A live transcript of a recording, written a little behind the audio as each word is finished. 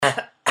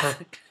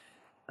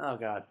Oh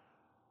God.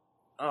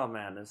 Oh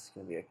man, this is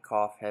gonna be a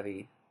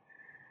cough-heavy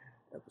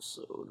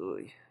episode.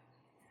 Oy.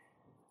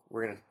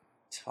 We're gonna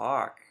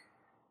talk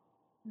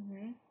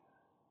Mm-hmm.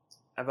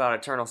 about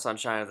Eternal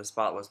Sunshine of the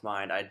Spotless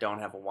Mind. I don't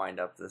have a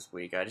wind-up this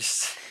week. I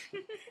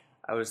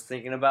was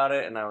thinking about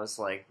it, and I was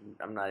like,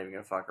 I'm not even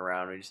gonna fuck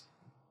around.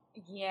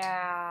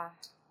 Yeah.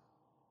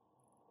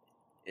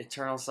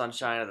 Eternal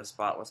Sunshine of the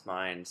Spotless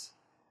Mind,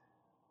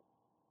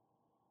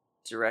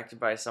 directed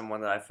by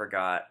someone that I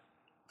forgot.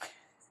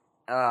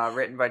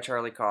 Written by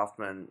Charlie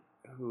Kaufman,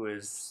 who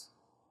is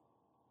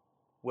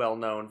well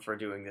known for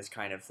doing this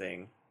kind of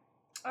thing.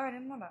 Oh, I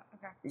didn't know that.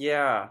 Okay.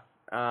 Yeah.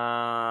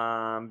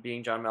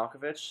 Being John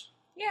Malkovich.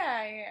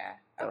 Yeah.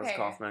 That was Okay.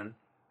 Kaufman.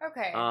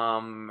 Okay.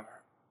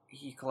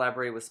 He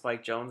collaborated with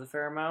Spike Jonze a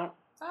fair amount.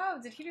 Oh,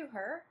 did he do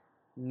her?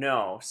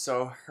 No.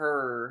 So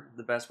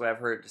the best way I've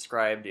heard it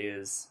described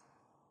is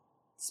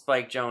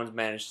Spike Jonze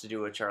managed to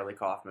do a Charlie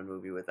Kaufman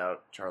movie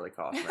without Charlie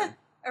Kaufman.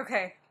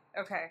 Okay.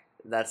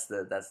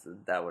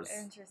 that was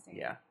Interesting.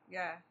 Yeah.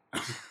 Yeah.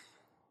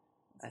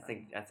 I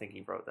think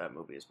he wrote that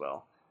movie as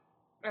well.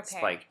 Okay.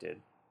 Spike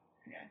did.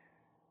 Yeah.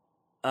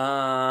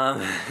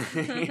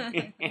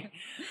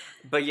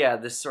 But yeah,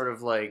 this sort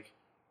of like,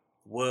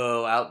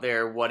 whoa, out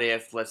there, what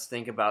if, let's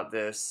think about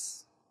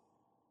this,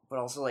 but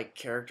also like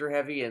character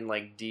heavy and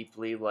like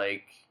deeply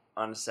like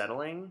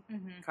unsettling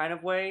kind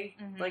of way,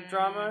 like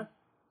drama.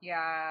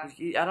 Yeah.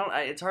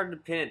 It's hard to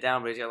pin it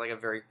down, but he's got like a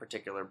very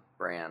particular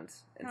brand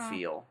and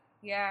feel.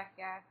 Yeah.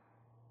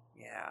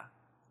 Yeah.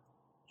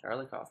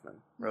 Charlie Kaufman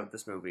wrote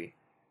this movie.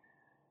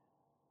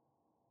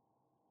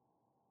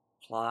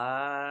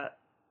 Plot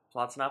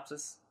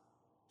synopsis?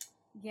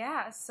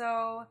 Yeah,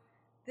 so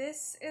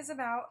this is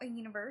about a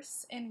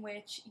universe in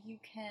which you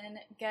can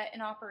get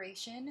an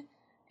operation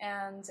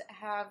and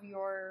have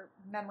your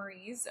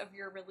memories of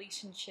your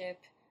relationship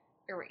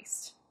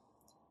erased.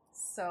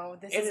 So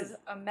this is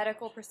a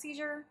medical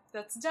procedure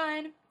that's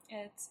done.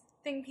 It's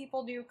a thing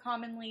people do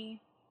commonly.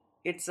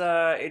 It's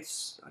how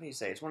do you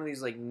say? It's one of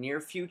these like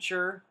near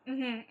future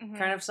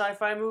kind of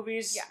sci-fi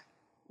movies. Yeah.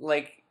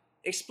 Like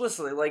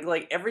explicitly,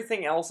 like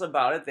everything else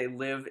about it, they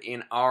live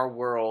in our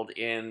world.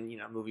 The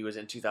movie was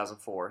in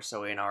 2004,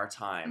 so in our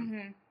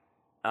time.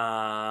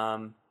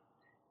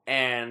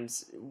 And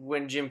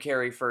when Jim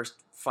Carrey first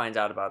finds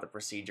out about the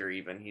procedure,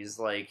 even he's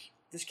like,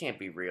 "This can't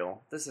be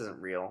real. This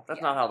isn't real.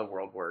 That's not how the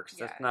world works.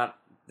 Yeah.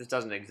 This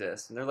doesn't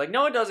exist." And they're like,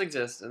 "No, it does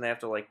exist," and they have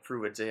to like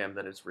prove it to him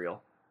that it's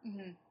real.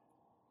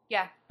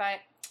 Yeah,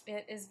 but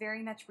it is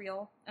very much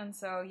real. And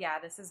so, yeah,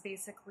 this is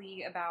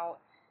basically about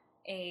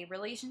a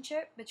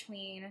relationship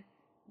between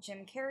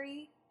Jim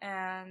Carrey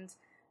and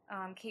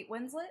Kate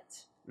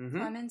Winslet,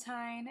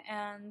 Clementine,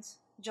 and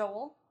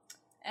Joel.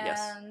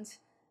 And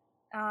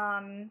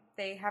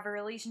they have a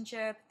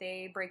relationship,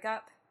 they break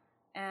up,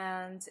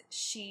 and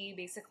she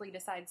basically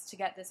decides to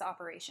get this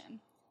operation.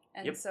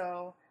 And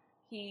so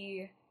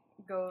he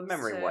goes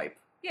Memory wipe.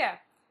 Yeah.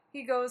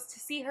 He goes to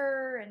see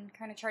her and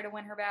kind of try to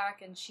win her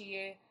back, and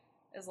she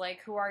is like,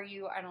 "Who are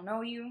you? I don't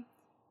know you."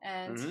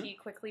 And he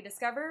quickly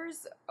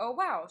discovers, oh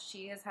wow,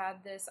 she has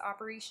had this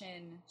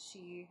operation.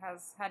 She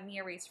has had me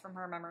erased from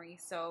her memory,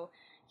 so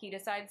he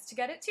decides to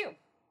get it too.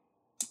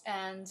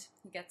 And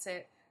he gets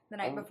it the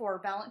night before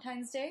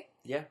Valentine's Day.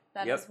 Yeah.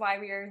 That is why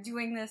we are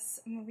doing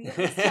this movie at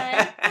this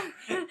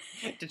time.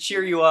 To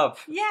cheer you up.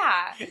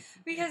 Yeah,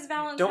 because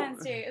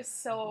Valentine's Day is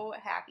so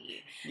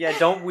happy. Yeah,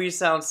 don't we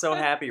sound so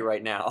happy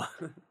right now?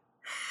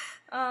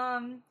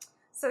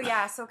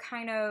 So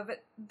kind of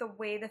the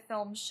way the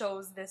film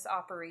shows this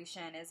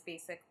operation is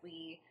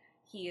basically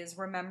he is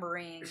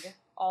remembering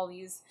all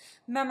these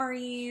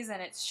memories,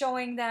 and it's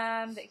showing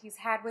them that he's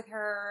had with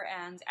her,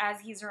 and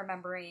as he's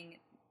remembering,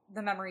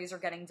 the memories are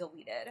getting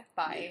deleted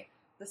by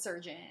the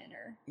surgeon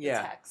or the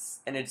techs.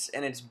 And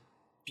it's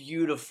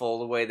beautiful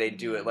the way they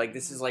do it. Like,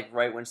 this is like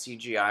right when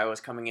CGI was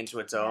coming into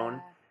its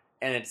own,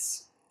 and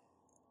it's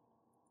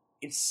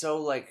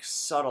so like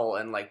subtle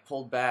and like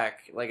pulled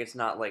back, like it's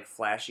not like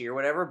flashy or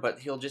whatever, but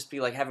he'll just be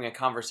like having a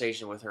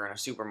conversation with her in a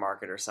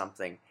supermarket or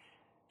something,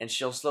 and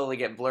she'll slowly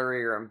get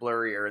blurrier and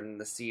blurrier, and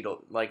the scene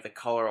like the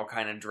color will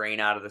kind of drain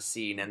out of the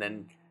scene, and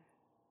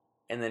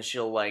then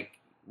she'll like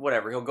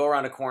whatever, he'll go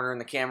around a corner and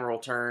the camera will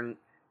turn,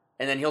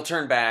 and then he'll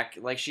turn back,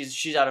 like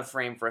she's out of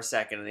frame for a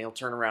second, and he'll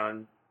turn around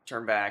and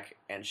turn back,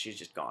 and she's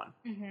just gone.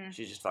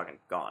 She's just fucking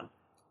gone.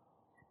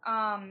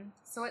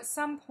 So at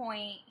some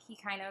point, he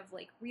kind of,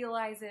 like,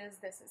 realizes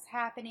this is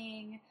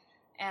happening,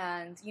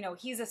 and,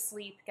 he's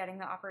asleep getting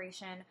the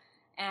operation,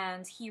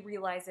 and he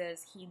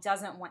realizes he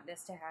doesn't want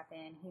this to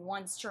happen. He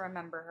wants to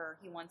remember her.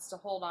 He wants to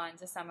hold on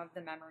to some of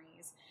the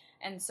memories,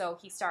 and so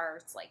he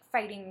starts, like,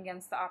 fighting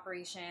against the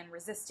operation,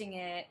 resisting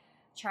it,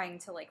 trying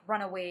to, like,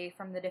 run away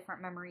from the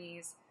different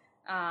memories,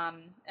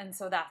 and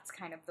so that's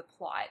kind of the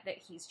plot, that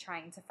he's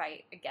trying to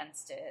fight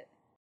against it.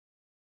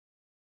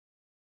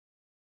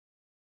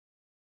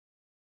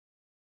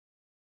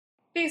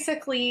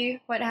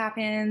 Basically, what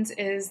happens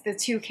is the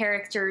two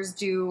characters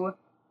do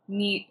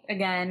meet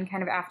again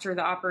kind of after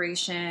the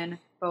operation,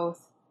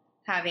 both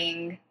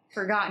having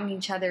forgotten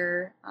each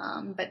other,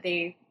 but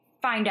they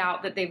find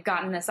out that they've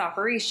gotten this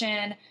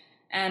operation,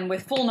 and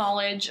with full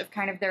knowledge of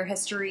kind of their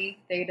history,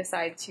 they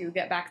decide to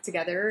get back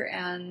together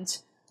and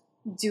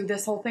do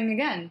this whole thing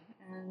again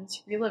and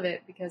relive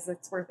it because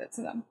it's worth it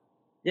to them.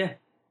 Yeah.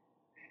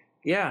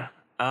 Yeah.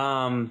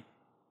 To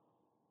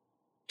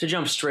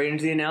jump straight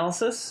into the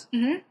analysis,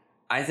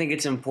 I think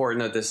it's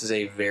important that this is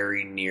a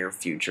very near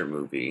future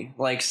movie.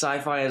 Like,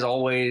 sci-fi is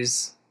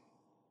always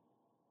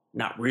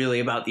not really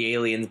about the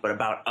aliens, but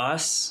about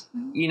us.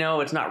 You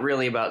know, it's not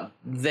really about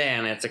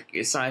then.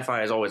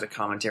 Sci-fi is always a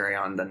commentary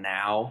on the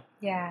now.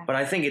 Yeah. But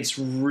I think it's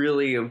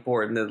really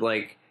important that,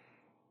 like,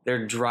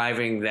 they're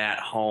driving that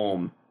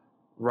home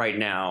right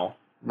now,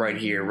 right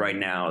here, right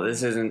now.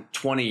 This isn't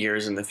 20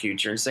 years in the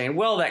future and saying,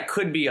 well, that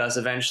could be us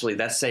eventually.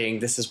 That's saying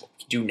this is what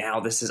we do now.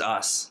 This is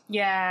us.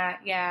 Yeah,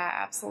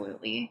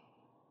 absolutely.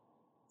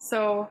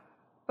 So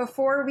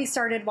before we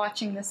started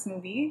watching this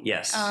movie,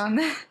 yes,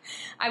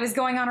 I was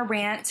going on a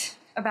rant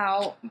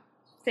about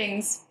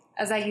things,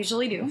 as I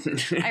usually do.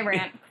 I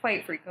rant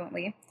quite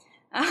frequently.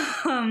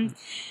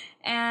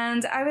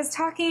 And I was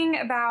talking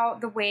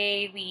about the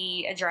way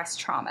we address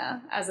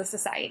trauma as a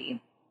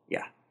society.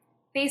 Yeah.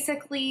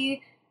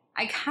 Basically,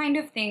 I kind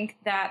of think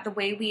that the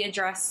way we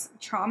address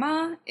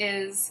trauma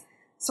is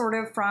sort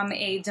of from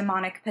a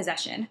demonic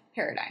possession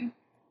paradigm.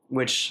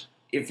 Which,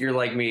 if you're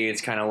like me,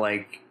 it's kind of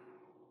like,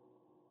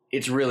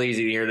 it's really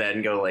easy to hear that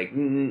and go like,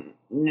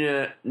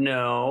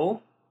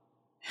 no.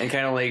 And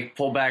kind of like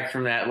pull back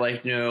from that,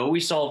 like, no, we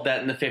solved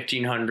that in the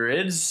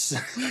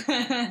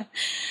 1500s.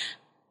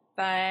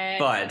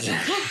 But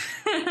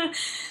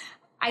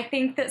I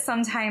think that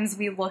sometimes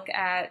we look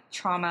at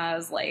trauma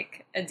as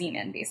like a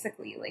demon,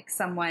 basically. Like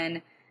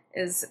someone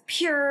is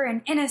pure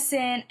and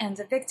innocent and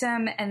a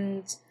victim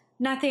and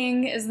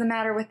nothing is the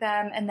matter with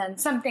them. And then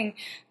something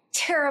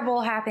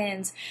terrible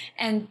happens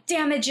and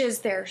damages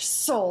their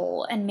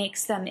soul and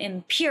makes them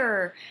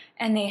impure.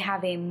 And they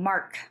have a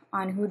mark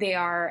on who they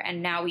are.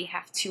 And now we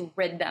have to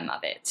rid them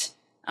of it.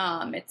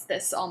 It's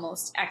this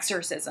almost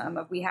exorcism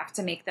of we have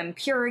to make them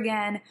pure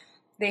again.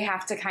 They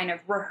have to kind of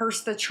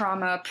rehearse the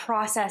trauma,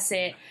 process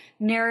it,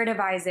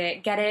 narrativize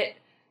it, get it.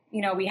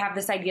 You know, we have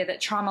this idea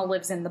that trauma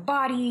lives in the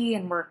body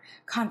and we're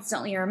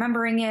constantly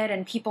remembering it,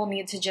 and people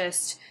need to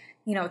just,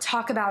 you know,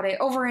 talk about it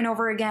over and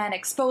over again,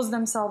 expose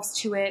themselves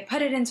to it,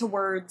 put it into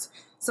words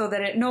so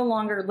that it no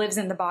longer lives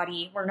in the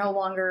body. We're no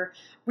longer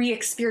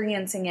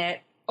re-experiencing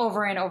it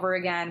over and over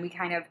again. We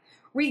kind of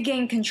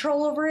regain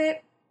control over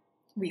it.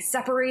 We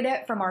separate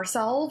it from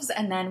ourselves,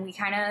 and then we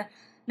kind of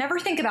never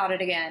think about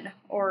it again,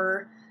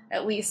 or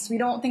at least we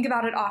don't think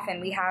about it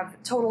often. We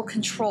have total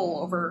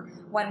control over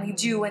when we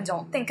do and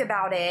don't think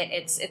about it.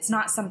 It's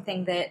not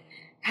something that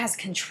has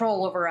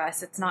control over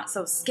us. It's not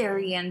so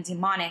scary and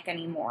demonic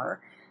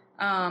anymore.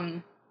 Yeah,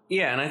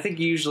 and I think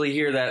you usually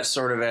hear that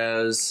sort of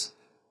as,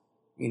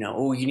 you know,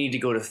 oh, you need to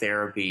go to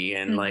therapy,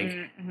 and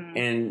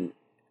and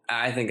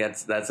I think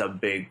that's a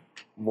big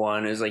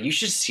one, is like, you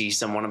should see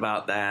someone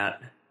about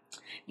that.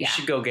 You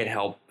should go get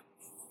help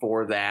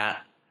for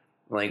that.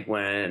 Like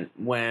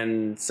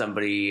when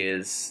somebody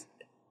is,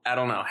 I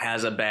don't know,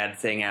 has a bad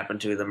thing happen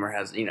to them, or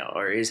has, you know,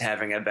 or is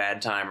having a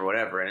bad time or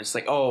whatever. And it's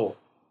like, oh,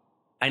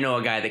 I know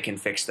a guy that can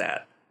fix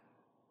that.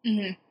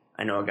 Mm-hmm.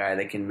 I know a guy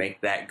that can make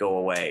that go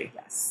away.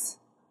 Yes.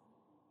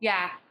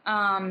 Yeah.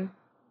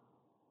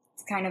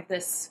 It's kind of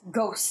this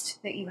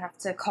ghost that you have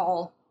to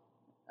call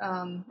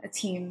a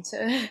team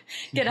to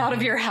get out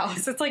of your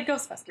house. It's like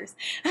Ghostbusters.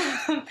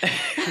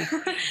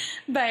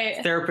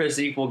 But therapists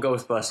equal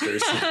Ghostbusters.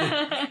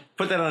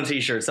 Put that on a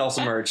t-shirt, sell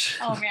some merch.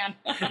 Oh man.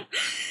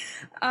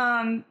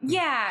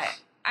 Yeah,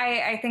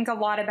 I think a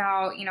lot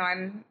about, you know,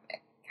 I'm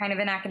kind of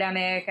an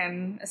academic,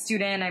 I'm a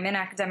student, I'm in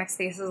academic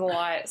spaces a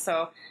lot,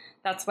 so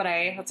that's what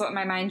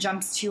my mind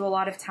jumps to a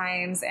lot of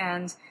times.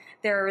 And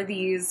there are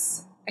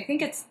these, I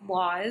think it's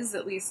laws,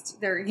 at least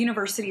they're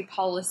university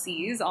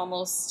policies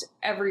almost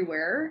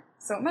everywhere.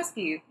 So it must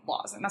be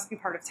laws. It must be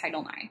part of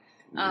Title IX.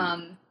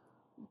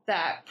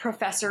 That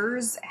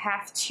professors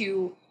have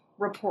to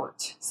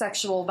report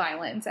sexual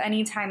violence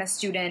anytime a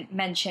student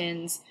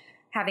mentions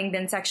having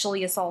been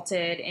sexually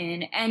assaulted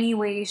in any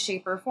way,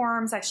 shape, or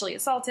form, sexually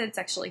assaulted,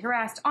 sexually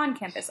harassed, on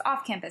campus,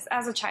 off campus,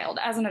 as a child,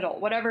 as an adult,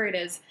 whatever it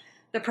is,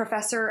 the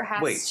professor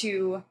has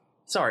to...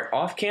 Sorry,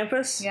 off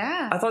campus?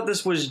 Yeah. I thought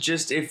this was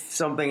just if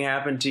something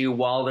happened to you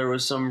while there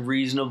was some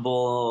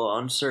reasonable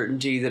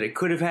uncertainty that it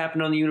could have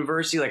happened on the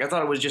university. Like, I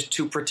thought it was just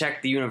to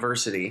protect the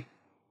university.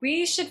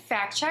 We should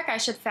fact check. I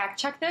should fact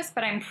check this,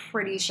 but I'm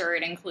pretty sure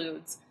it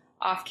includes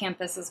off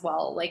campus as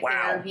well. Like,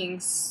 they're being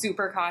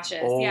super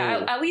cautious. Oh.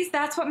 Yeah, at least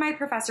that's what my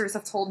professors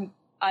have told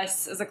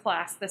us as a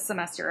class this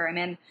semester. I'm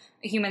in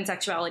a human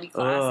sexuality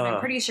class, and I'm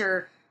pretty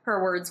sure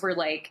her words were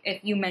like,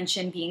 if you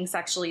mention being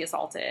sexually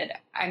assaulted,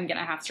 I'm going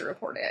to have to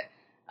report it.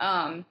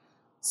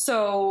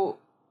 So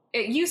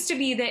it used to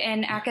be that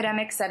in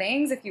academic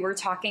settings, if you were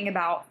talking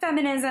about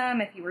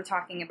feminism, if you were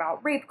talking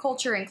about rape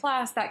culture in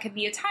class, that could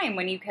be a time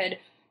when you could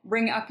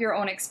bring up your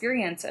own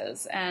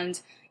experiences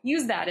and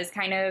use that as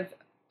kind of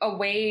a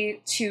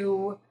way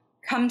to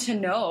come to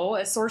know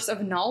a source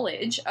of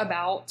knowledge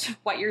about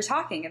what you're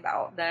talking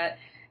about, that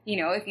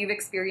if you've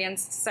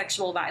experienced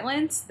sexual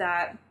violence,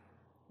 that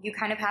you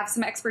kind of have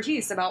some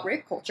expertise about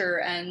rape culture,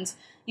 and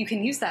you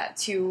can use that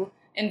to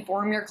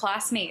inform your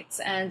classmates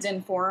and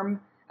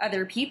inform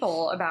other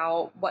people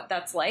about what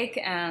that's like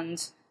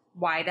and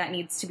why that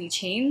needs to be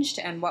changed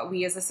and what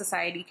we as a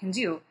society can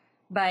do.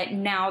 But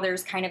now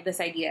there's kind of this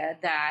idea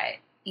that,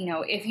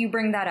 if you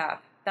bring that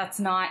up, that's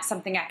not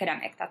something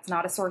academic. That's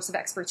not a source of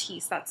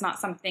expertise. That's not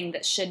something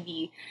that should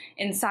be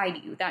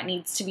inside you. That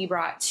needs to be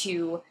brought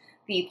to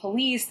the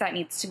police. That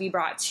needs to be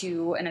brought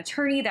to an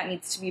attorney. That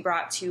needs to be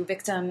brought to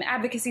victim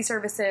advocacy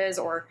services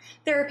or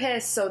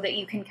therapists so that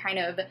you can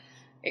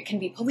it can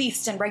be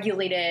policed and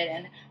regulated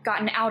and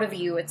gotten out of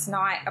you. It's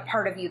not a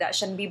part of you. That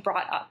shouldn't be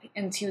brought up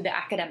into the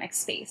academic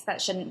space.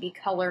 That shouldn't be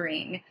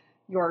coloring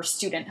your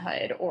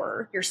studenthood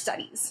or your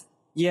studies.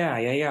 Yeah.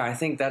 I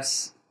think that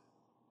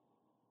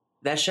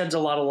sheds a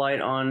lot of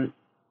light on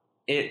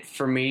it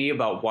for me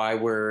about why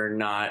we're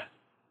not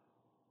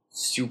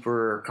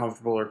super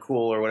comfortable or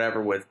cool or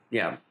whatever with,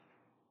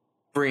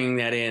 bringing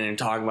that in and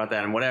talking about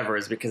that and whatever,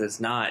 is because it's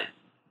not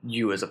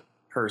you as a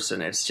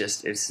person. It's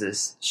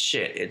this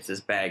shit. It's this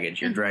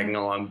baggage you're dragging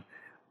along.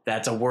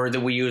 That's a word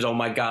that we use. Oh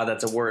my God,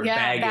 that's a word. Yeah,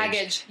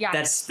 baggage. Yeah.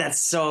 That's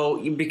so,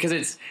 because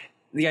it's,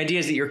 the idea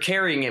is that you're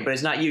carrying it, but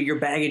it's not you. Your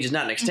baggage is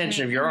not an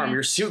extension of your arm.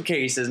 Your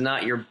suitcase is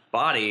not your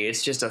body.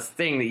 It's just a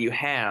thing that you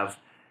have.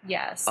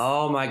 Yes.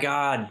 Oh my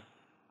God.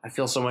 I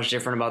feel so much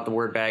different about the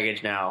word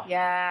baggage now.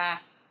 Yeah.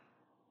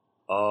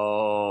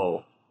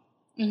 Oh.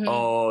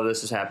 Oh,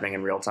 this is happening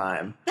in real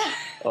time.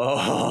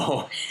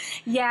 Oh.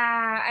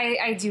 Yeah,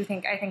 I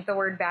think the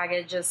word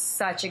baggage is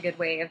such a good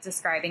way of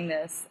describing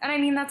this. And I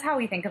mean, that's how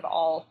we think of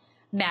all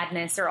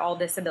madness or all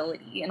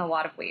disability in a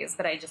lot of ways,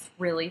 but I just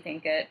really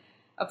think it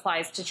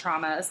applies to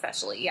trauma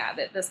especially. Yeah,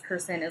 that this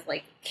person is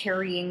like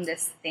carrying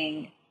this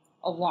thing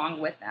along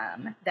with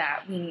them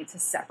that we need to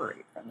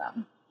separate from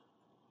them.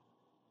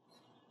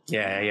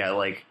 Yeah,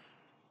 like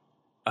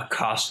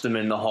accost them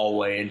in the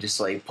hallway and just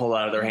like pull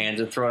out of their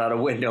hands and throw it out a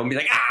window and be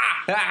like,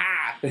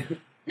 ah!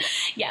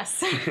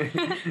 Yes.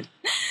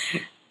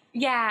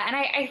 Yeah, and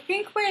I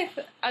think with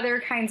other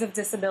kinds of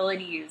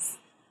disabilities,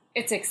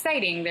 it's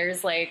exciting.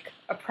 There's like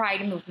a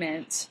pride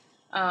movement,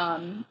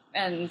 and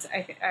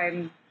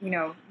I'm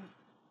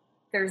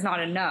there's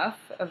not enough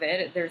of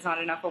it. There's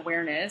not enough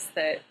awareness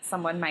that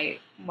someone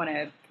might want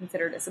to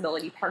consider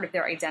disability part of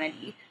their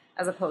identity,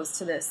 as opposed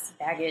to this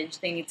baggage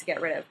they need to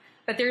get rid of.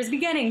 But there's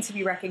beginning to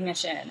be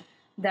recognition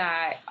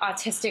that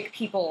autistic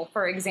people,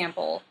 for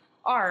example,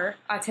 are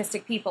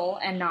autistic people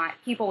and not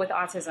people with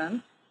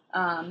autism.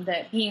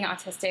 That being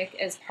autistic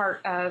is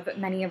part of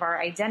many of our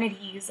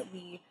identities.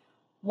 We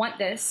want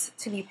this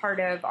to be part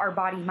of our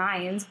body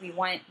minds. We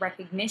want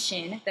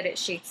recognition that it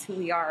shapes who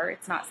we are.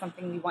 It's not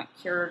something we want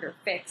cured or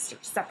fixed or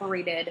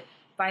separated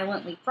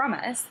violently from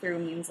us through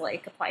means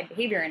like applied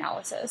behavior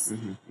analysis.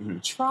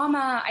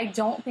 Trauma, I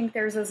don't think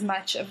there's as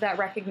much of that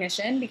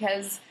recognition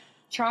because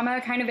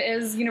trauma kind of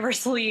is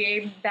universally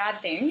a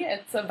bad thing.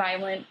 It's a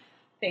violent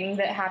thing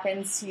that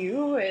happens to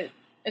you.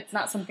 It's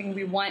not something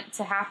we want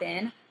to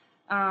happen.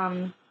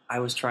 I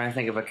was trying to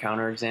think of a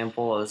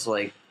counterexample. I was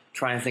like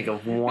trying to think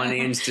of one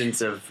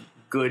instance of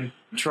good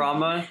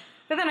trauma.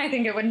 But then I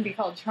think it wouldn't be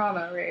called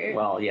trauma, right?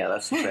 Well, yeah,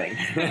 that's the thing.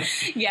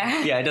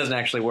 Yeah. Yeah, it doesn't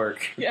actually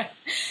work. Yeah.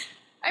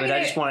 I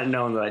just want it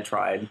known that I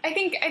tried. I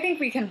think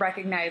we can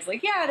recognize,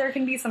 like, yeah, there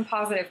can be some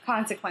positive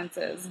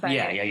consequences, but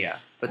yeah.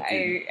 But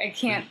I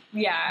can't.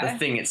 Yeah. The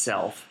thing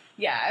itself.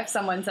 Yeah, if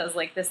someone says,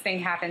 like, this thing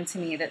happened to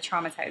me that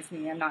traumatized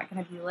me, I'm not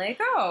going to be like,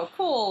 oh,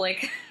 cool,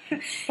 like...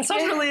 That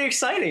sounds really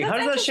exciting. How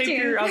does that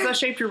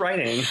shape your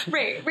writing?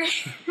 Right.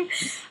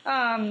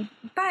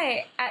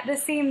 But at the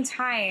same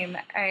time,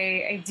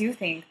 I do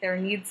think there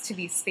needs to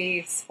be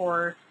space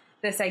for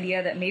this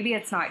idea that maybe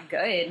it's not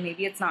good,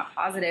 maybe it's not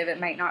positive,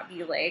 it might not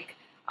be like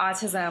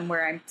autism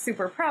where I'm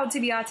super proud to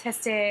be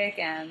autistic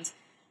and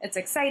it's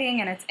exciting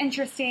and it's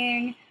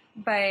interesting.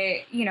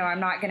 But,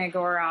 I'm not going to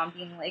go around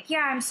being like,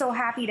 yeah, I'm so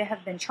happy to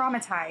have been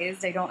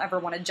traumatized. I don't ever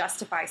want to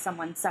justify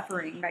someone's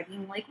suffering by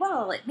being like,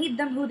 well, it made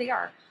them who they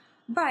are.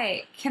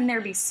 But can there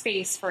be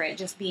space for it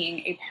just being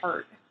a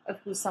part of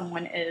who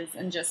someone is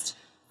and just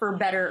for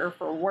better or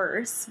for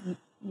worse,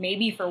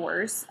 maybe for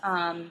worse,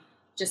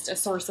 just a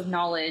source of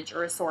knowledge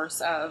or a source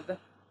of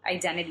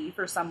identity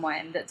for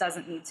someone that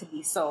doesn't need to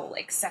be so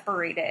like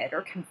separated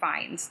or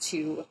confined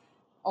to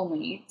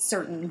only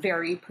certain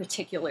very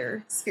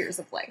particular spheres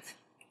of life.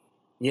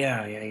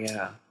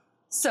 Yeah.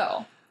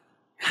 So.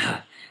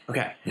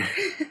 Okay.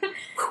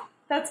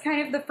 That's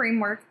kind of the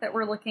framework that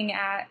we're looking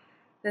at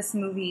this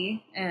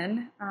movie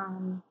in.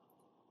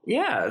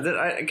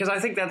 Yeah, because I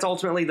think that's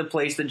ultimately the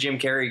place that Jim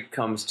Carrey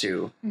comes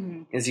to,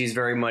 is he's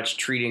very much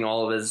treating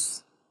all of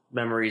his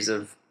memories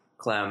of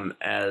Clem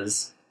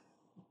as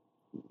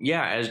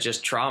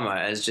just trauma,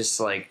 as just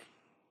like,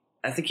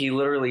 I think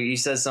he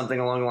says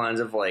something along the lines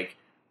of like,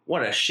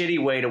 what a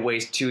shitty way to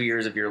waste 2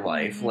 years of your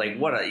life. Like,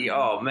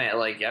 oh man,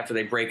 like after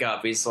they break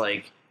up, he's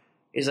like,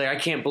 I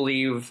can't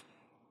believe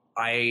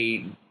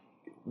I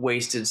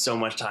wasted so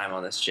much time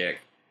on this chick.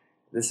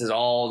 This is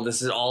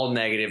all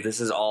negative.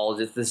 This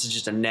is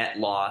just a net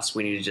loss.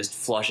 We need to just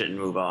flush it and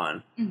move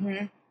on.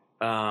 Mm-hmm.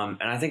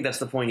 And I think that's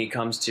the point he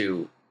comes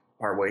to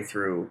partway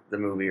through the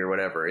movie or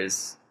whatever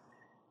is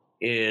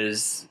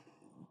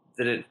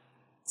that it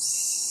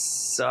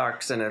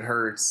sucks and it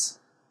hurts,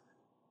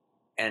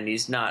 and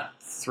he's not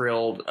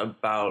thrilled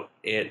about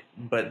it,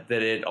 but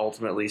that it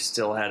ultimately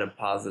still had a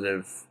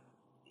positive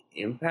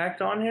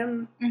impact on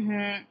him,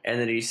 Mm-hmm. and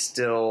that it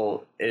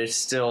still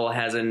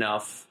has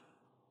enough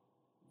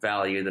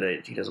value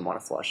that he doesn't want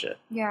to flush it.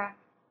 Yeah.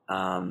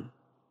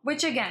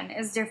 Which again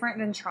is different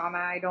than trauma.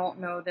 I don't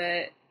know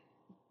that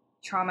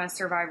trauma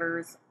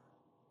survivors,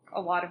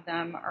 a lot of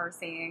them are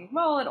saying,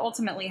 well, it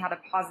ultimately had a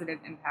positive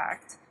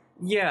impact.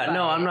 Yeah, but,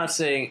 no, I'm not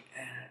saying.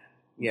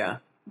 Yeah.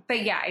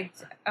 But yeah,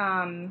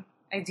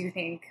 I do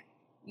think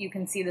you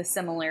can see the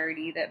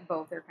similarity that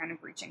both are kind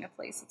of reaching a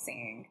place of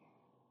saying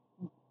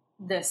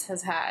this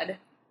has had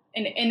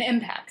an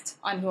impact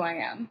on who I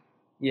am.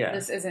 Yeah.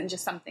 This isn't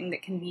just something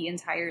that can be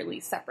entirely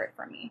separate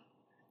from me.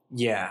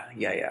 Yeah,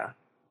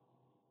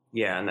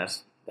 and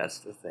that's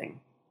the thing.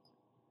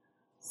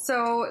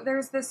 So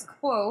there's this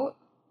quote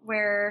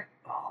where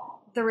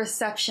the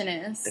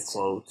receptionist... The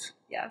quote.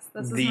 Yes,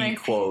 this is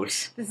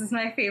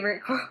my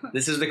favorite quote.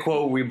 This is the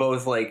quote we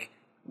both like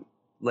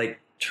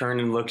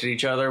turned and looked at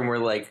each other and we're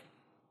like,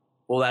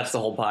 well, that's the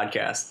whole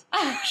podcast.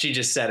 She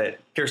just said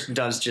it. Kirsten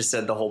Dunst just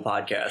said the whole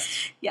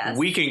podcast. Yes.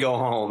 We can go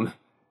home.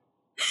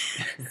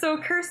 So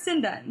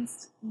Kirsten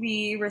Dunst,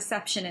 the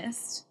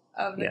receptionist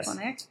of the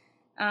clinic,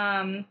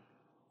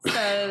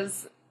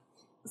 says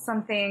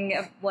something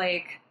of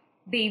like,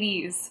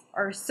 babies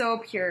are so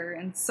pure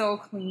and so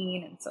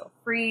clean and so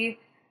free,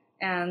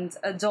 and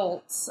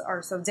adults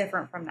are so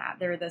different from that.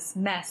 They're this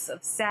mess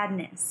of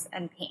sadness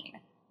and pain.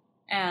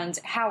 And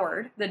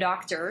Howard, the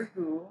doctor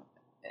who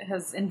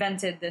has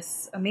invented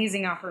this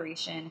amazing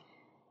operation,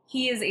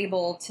 he is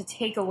able to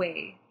take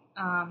away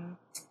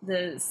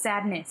the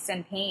sadness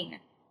and pain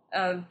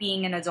of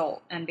being an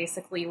adult and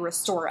basically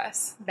restore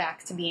us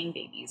back to being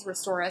babies,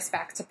 restore us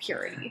back to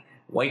purity.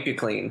 Wipe you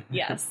clean.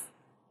 Yes.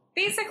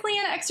 Basically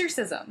an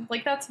exorcism.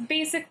 Like, that's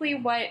basically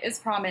what is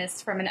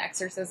promised from an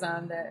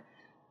exorcism, that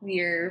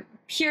we're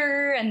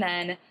pure and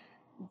then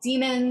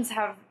demons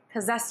have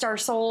possessed our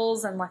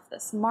souls and left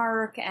this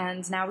mark,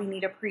 and now we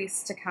need a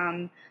priest to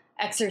come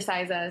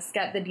exorcise us,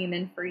 get the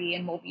demon free,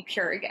 and we'll be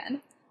pure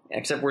again.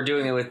 Except we're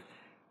doing it with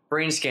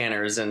brain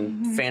scanners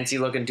and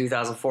fancy-looking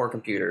 2004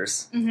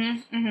 computers.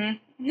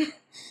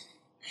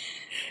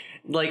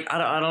 Like,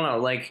 I don't know.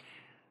 Like,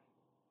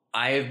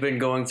 I've been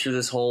going through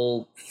this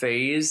whole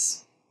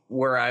phase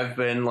where I've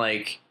been,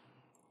 like,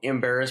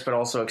 embarrassed but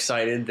also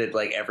excited that,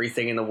 like,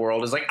 everything in the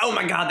world is like, oh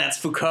my god, that's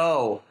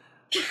Foucault!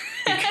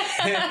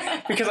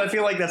 Because I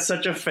feel like that's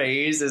such a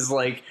phase, is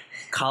like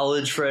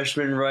college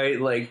freshmen, right?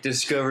 Like,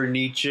 discover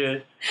Nietzsche,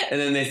 and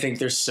then they think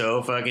they're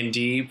so fucking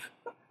deep.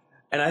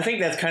 And I think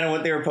that's kind of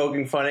what they were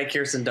poking fun at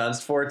Kirsten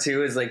Dunst for,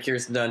 too, is like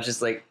Kirsten Dunst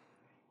just like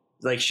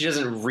she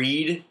doesn't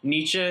read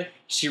Nietzsche.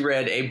 She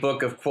read a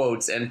book of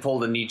quotes and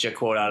pulled a Nietzsche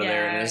quote out of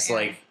there, and it's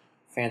like,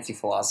 fancy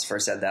philosopher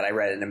said that. I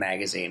read it in a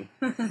magazine.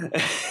 And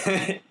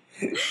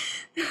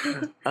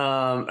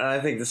I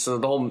think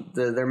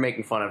they're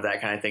making fun of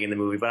that kind of thing in the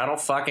movie, but I don't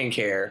fucking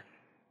care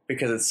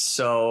because it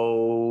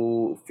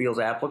so feels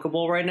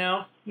applicable right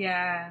now.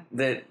 Yeah.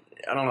 That,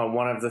 I don't know,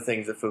 one of the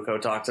things that Foucault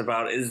talks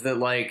about is that,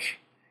 like,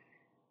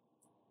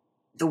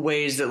 the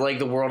ways that, like,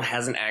 the world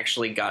hasn't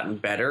actually gotten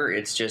better.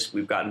 It's just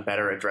we've gotten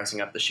better at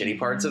dressing up the shitty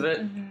parts of it.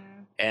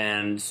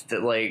 And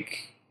that,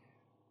 like,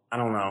 I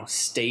don't know,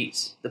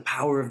 the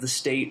power of the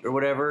state or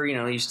whatever, you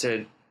know, used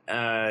to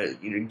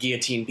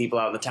guillotine people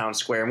out in the town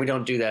square, and we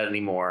don't do that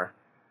anymore.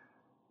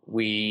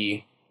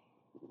 We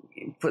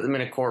put them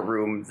in a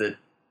courtroom that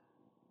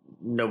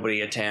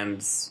nobody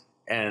attends,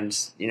 and,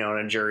 you know,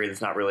 in a jury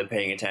that's not really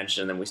paying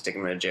attention, and then we stick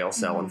them in a jail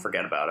cell and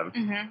forget about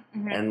them.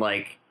 And,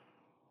 like,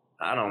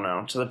 I don't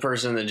know, to the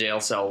person in the jail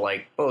cell,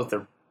 like, both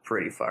are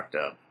pretty fucked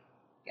up.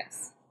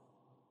 Yes.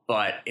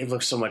 But it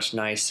looks so much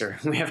nicer.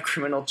 We have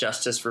criminal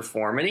justice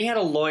reform, and he had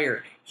a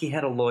lawyer.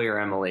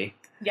 Emily.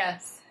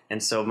 Yes.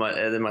 And so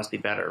it must be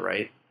better,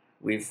 right?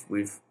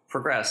 We've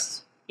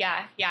progressed.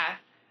 Yeah.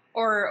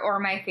 Or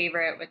my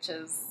favorite, which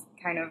is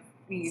kind of,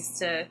 we used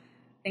to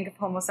think of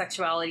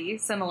homosexuality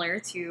similar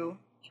to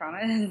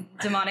trauma,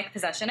 demonic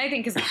possession. I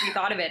think because we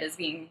thought of it as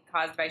being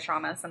caused by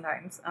trauma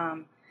sometimes,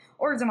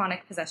 or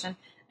demonic possession.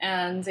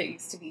 And it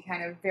used to be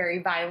kind of very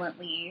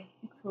violently,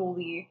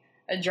 cruelly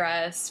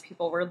addressed.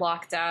 People were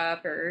locked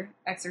up or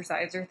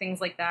exorcised or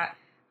things like that.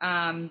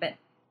 But,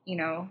 you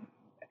know,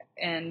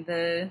 in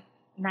the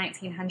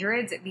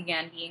 1900s, it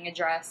began being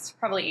addressed,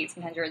 probably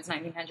 1800s,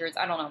 1900s,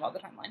 I don't know about the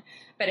timeline,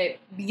 but it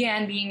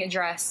began being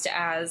addressed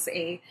as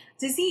a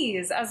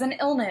disease, as an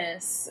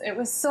illness. It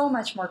was so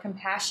much more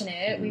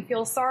compassionate. We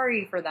feel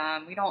sorry for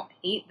them. We don't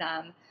hate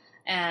them.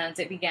 And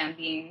it began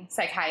being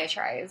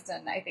psychiatrized.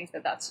 And I think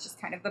that that's just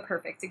kind of the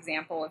perfect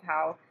example of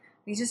how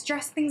we just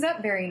dress things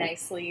up very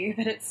nicely,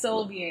 but it's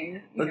still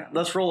being, you know.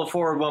 Let's roll it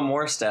forward one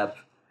more step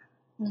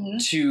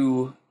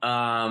to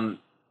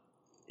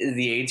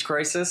the AIDS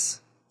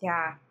crisis.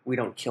 Yeah. We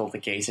don't kill the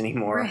gays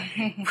anymore.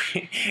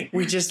 Right.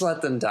 We just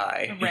let them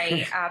die.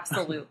 Right.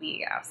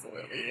 Absolutely.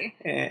 Absolutely.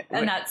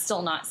 And that's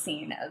still not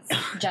seen as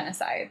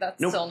genocide. That's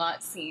still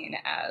not seen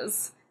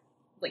as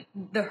like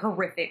the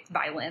horrific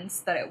violence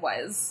that it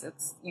was.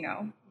 It's,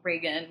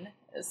 Reagan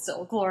is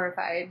still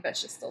glorified,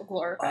 Bush is still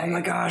glorified. Oh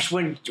my gosh,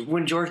 when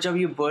George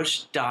W.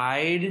 Bush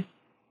died,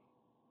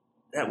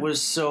 that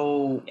was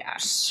so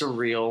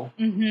surreal.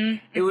 Mm-hmm.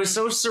 It was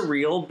so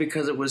surreal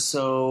because it was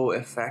so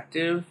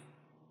effective.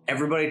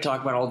 Everybody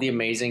talked about all the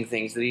amazing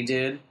things that he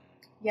did.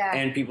 Yeah.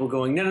 And people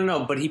going,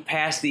 no, but he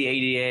passed the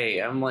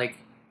ADA. I'm like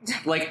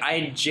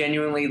I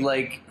genuinely,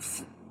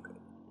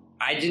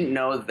 I didn't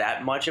know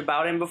that much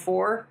about him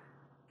before.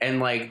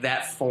 And,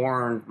 that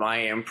formed my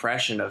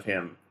impression of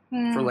him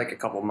for, a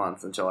couple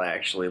months until I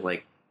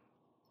actually,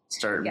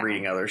 started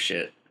reading other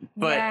shit.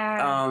 But,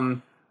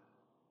 I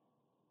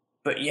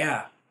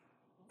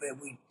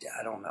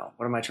don't know.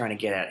 What am I trying to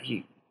get at?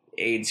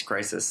 AIDS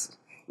crisis.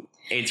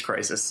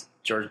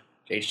 George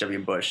H.W.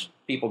 Bush.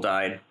 People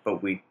died,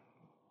 but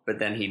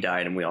then he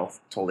died, and we all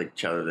told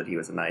each other that he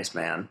was a nice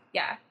man.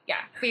 Yeah.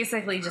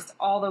 Basically, just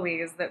all the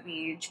ways that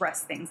we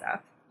dress things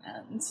up,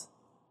 and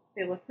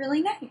they look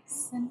really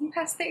nice, and you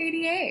pass the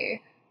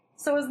ADA.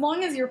 So as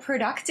long as you're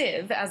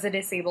productive as a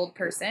disabled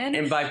person,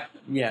 and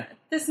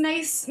this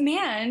nice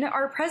man,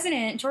 our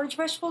president, George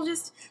Bush, will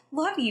just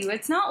love you.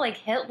 It's not like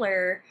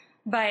Hitler,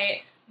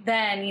 but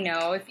then,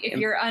 if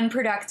you're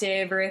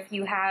unproductive or if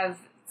you have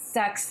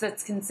sex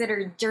that's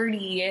considered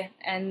dirty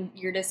and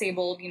you're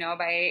disabled,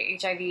 by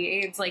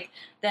HIV/AIDS,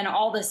 then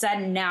all of a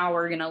sudden now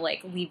we're gonna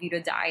leave you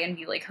to die and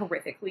be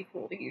horrifically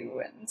cruel to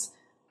you.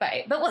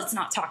 But let's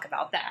not talk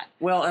about that.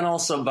 Well, and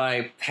also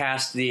by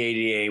past the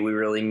ADA, we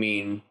really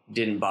mean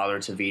didn't bother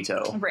to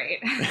veto. Right.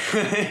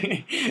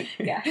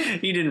 Yeah.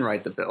 He didn't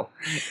write the bill.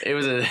 It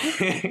was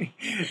a...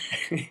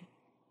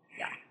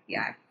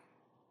 Yeah.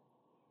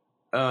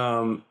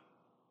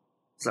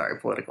 Sorry,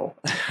 political.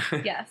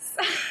 Yes.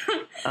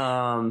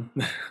 But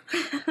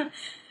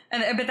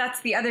that's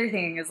the other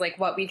thing is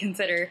what we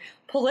consider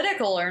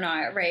political or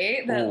not,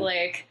 right? That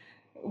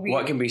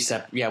what can be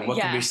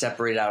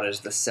separated out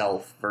as the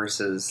self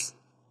versus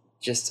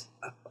just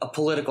a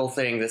political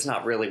thing that's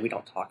not really, we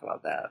don't talk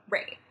about that.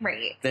 Right.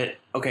 That,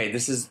 okay,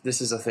 this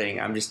is a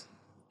thing. I'm just,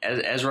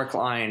 Ezra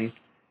Klein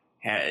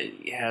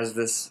has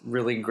this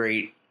really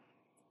great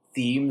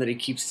theme that he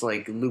keeps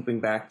looping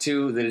back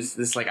to, that is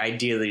this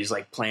idea that he's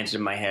planted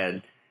in my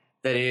head,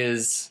 that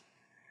is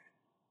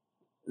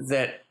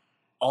that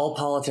all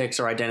politics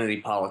are identity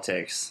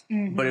politics.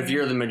 Mm-hmm. But if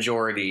you're the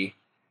majority,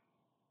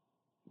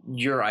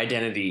 your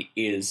identity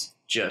is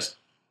just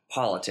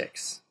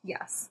politics.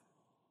 Yes.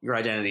 Your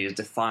identity is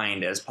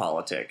defined as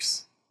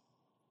politics.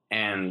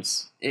 And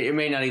it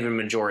may not even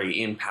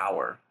majority in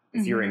power.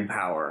 If you're in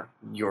power,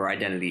 your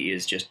identity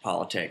is just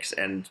politics.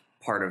 And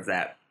part of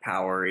that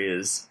power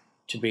is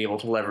to be able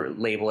to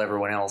label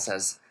everyone else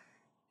as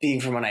being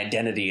from an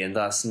identity and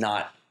thus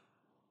not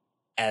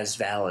as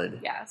valid.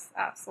 Yes,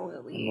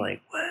 absolutely. What?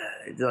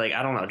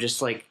 I don't know.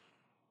 Just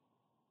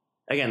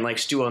again,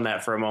 stew on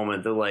that for a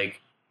moment. The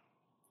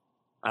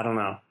I don't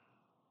know.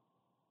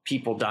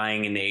 People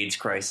dying in the AIDS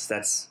crisis.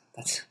 That's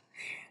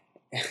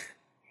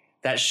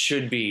that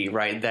should be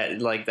right. That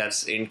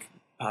that's in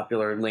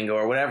popular lingo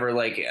or whatever.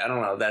 I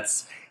don't know.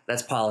 That's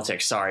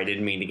politics. Sorry, I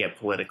didn't mean to get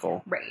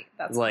political. Right.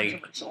 That's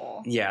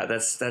controversial. Yeah,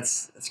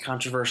 that's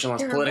controversial.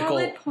 It's there political.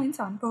 There are valid points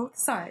on both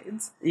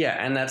sides. Yeah,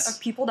 and that's of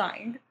people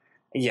dying.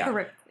 Yeah.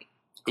 Horrifically.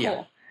 Cool.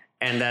 Yeah.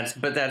 And that's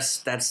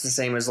the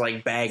same as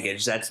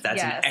baggage. That's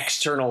an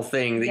external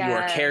thing that you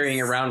are carrying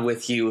around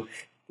with you.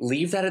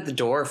 Leave that at the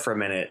door for a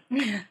minute.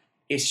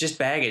 It's just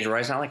baggage, right?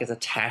 It's not like it's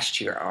attached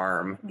to your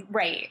arm.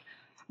 Right.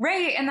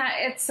 And that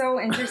it's so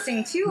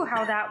interesting too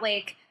how that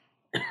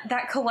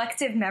that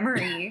collective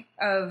memory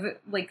of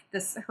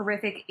this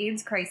horrific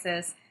AIDS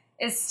crisis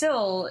is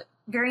still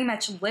very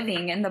much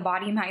living in the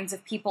body minds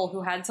of people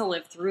who had to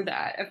live through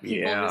that, of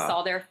people who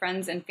saw their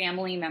friends and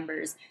family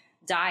members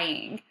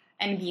dying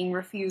and being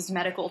refused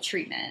medical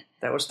treatment.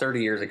 That was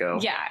 30 years ago.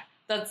 Yeah,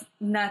 that's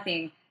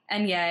nothing.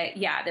 And yet,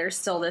 there's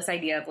still this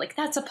idea of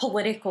that's a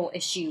political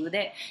issue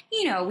that,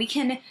 we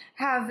can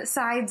have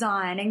sides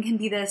on and can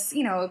be this,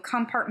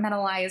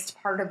 compartmentalized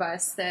part of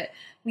us that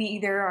we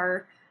either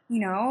are,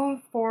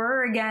 for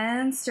or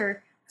against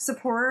or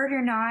support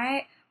or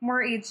not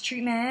more AIDS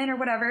treatment or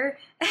whatever.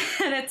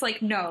 And it's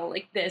no,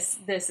 this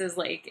is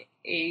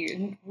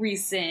a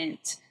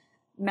recent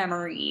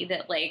memory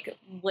that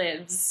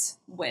lives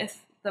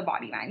with the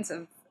body minds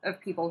of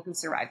people who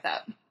survived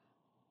that.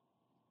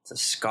 It's a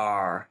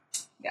scar.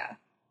 Yeah.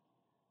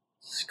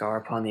 Scar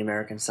upon the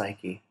American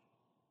psyche.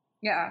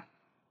 Yeah.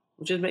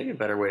 Which is maybe a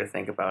better way to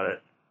think about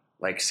it.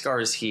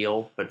 Scars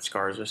heal, but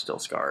scars are still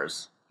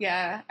scars.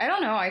 Yeah. I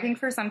don't know. I think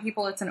for some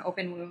people it's an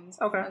open wound.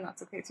 Okay. And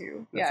that's okay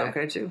too. That's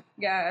okay too.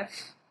 Yeah.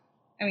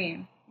 I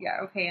mean,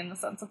 okay in the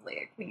sense of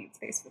we need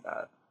space for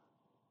that.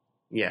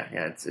 Yeah,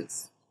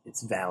 it's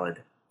valid.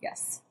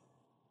 Yes.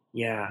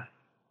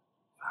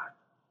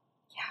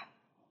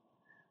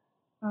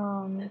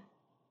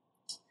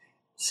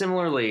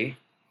 similarly,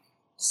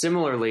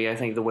 I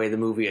think the way the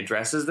movie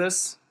addresses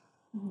this,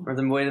 or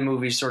the way the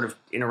movie sort of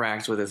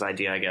interacts with this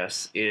idea, I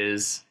guess,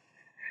 is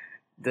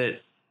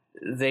that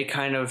they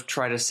kind of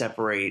try to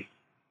separate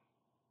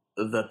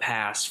the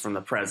past from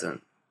the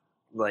present,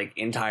 like,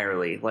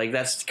 entirely. Like,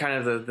 that's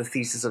kind of the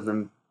thesis of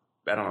the,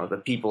 I don't know, the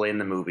people in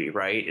the movie,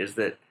 right? Is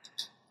that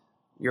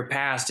your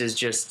past is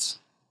just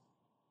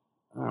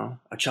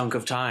a chunk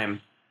of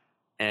time,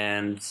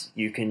 and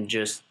you can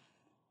just,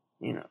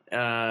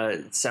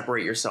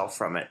 separate yourself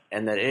from it,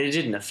 and that it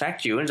didn't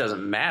affect you, and it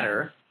doesn't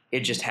matter.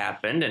 It just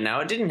happened, and now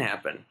it didn't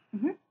happen.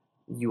 Mm-hmm.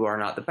 You are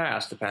not the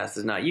past. The past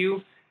is not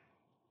you.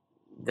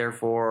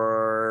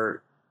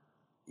 Therefore,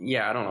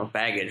 yeah, I don't know,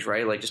 baggage,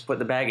 right? Like, just put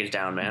the baggage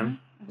down, man.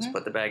 Mm-hmm. Just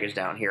put the baggage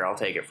down. Here, I'll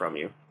take it from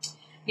you.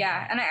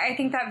 Yeah, and I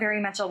think that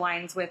very much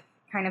aligns with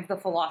kind of the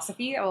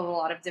philosophy of a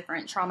lot of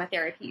different trauma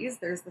therapies.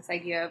 There's this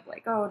idea of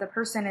like, oh, the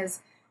person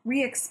is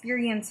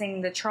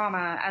re-experiencing the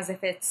trauma as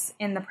if it's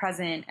in the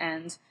present,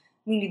 and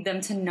we need them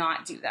to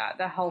not do that.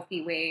 The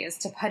healthy way is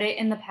to put it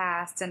in the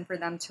past, and for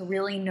them to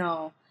really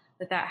know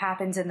that that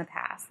happened in the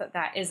past,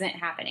 that isn't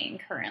happening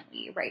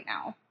currently right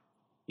now.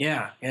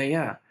 Yeah.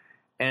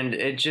 And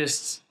it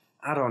just,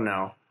 I don't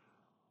know.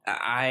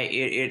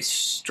 It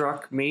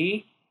struck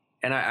me,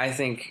 and I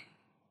think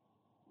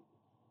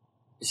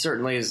it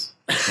certainly is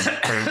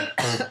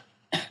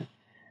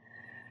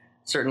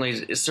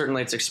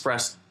certainly it's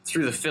expressed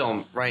through the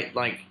film, right?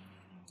 Like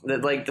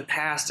that, like the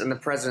past and the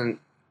present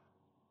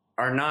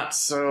are not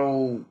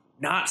so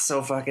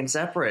fucking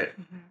separate.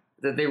 Mm-hmm.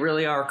 That they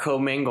really are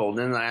commingled,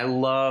 and I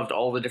loved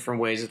all the different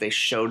ways that they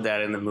showed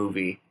that in the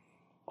movie.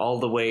 All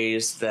the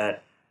ways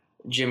that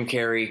Jim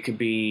Carrey could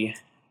be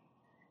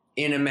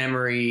in a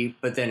memory,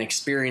 but then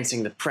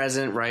experiencing the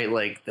present, right?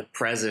 Like the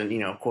present,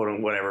 quote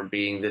unquote, whatever,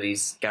 being that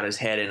he's got his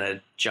head in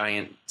a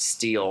giant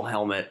steel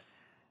helmet,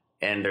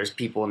 and there's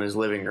people in his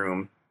living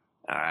room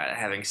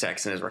having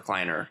sex in his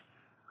recliner.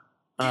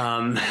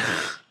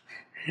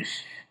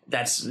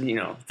 That's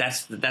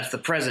the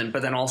present,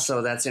 but then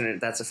also that's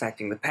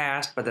affecting the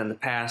past, but then the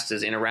past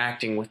is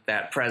interacting with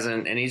that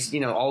present, and he's,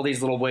 all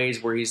these little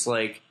ways where he's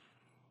like,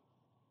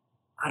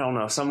 I don't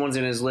know, someone's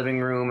in his living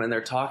room and they're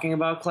talking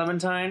about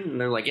Clementine, and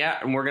they're like, yeah,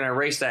 and we're going to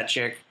erase that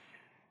chick.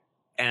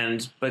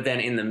 But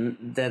then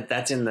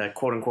that's in the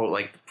quote unquote,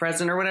 like the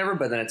present or whatever,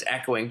 but then it's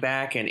echoing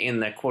back, and in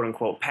the quote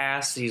unquote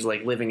past, he's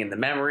like living in the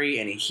memory,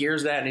 and he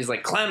hears that, and he's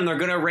like, Clem, they're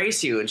going to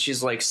erase you. And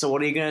she's like, so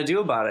what are you going to do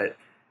about it?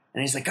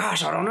 And he's like,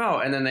 gosh, I don't know.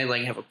 And then they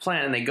like have a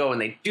plan, and they go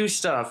and they do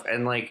stuff,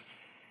 and like,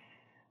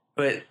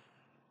 but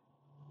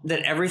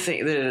that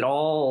everything, that it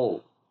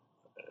all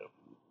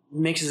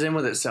mixes in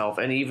with itself,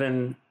 and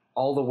even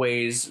all the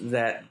ways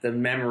that the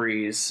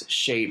memories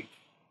shape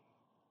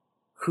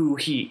who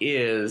he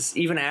is,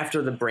 even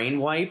after the brain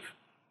wipe,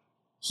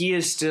 he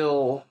is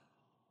still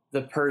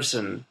the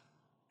person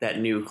that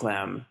knew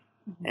Clem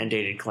and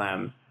dated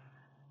Clem.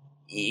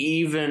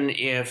 Even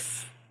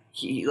if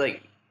he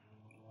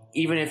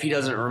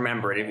doesn't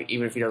remember it,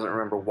 even if he doesn't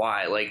remember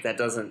why, like that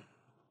doesn't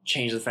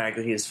change the fact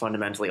that he is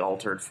fundamentally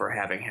altered for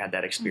having had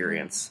that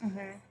experience.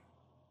 Mm-hmm.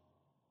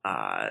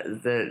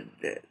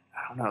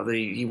 I don't know, that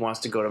he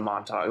wants to go to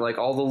Montauk. Like,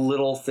 all the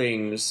little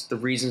things, the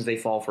reasons they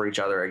fall for each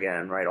other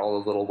again, right? All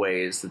the little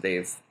ways that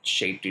they've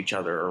shaped each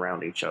other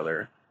around each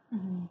other.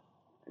 Mm-hmm.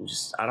 And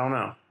just, I don't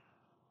know.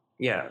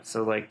 Yeah,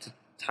 so, like, to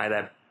tie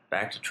that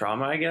back to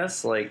trauma, I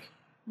guess, like,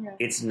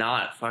 It's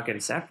not fucking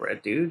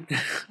separate, dude.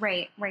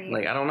 Right.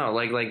 Like, I don't know.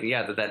 Like,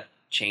 yeah, that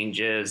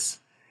changes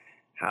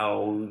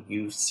how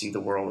you see the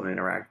world and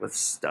interact with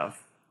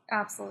stuff.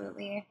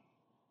 Absolutely.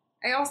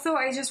 I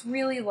just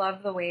really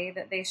love the way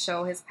that they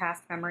show his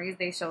past memories.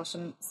 They show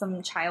some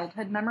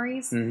childhood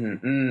memories.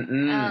 Mm-hmm.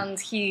 Mm-hmm. And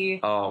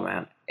he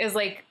is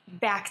like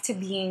back to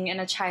being in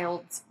a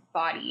child's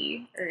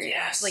body.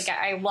 Yes. Like,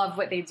 I love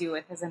what they do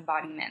with his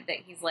embodiment, that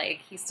he's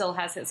like, he still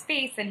has his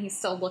face and he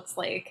still looks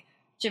like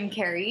Jim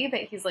Carrey,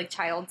 but he's like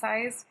child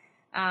sized.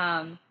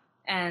 And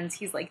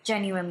he's like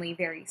genuinely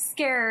very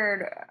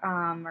scared,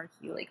 or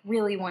he like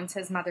really wants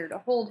his mother to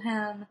hold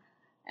him.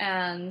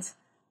 And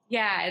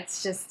yeah,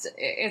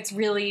 it's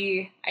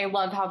really, I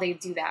love how they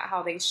do that,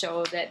 how they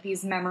show that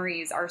these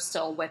memories are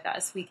still with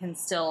us. We can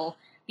still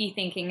be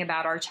thinking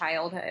about our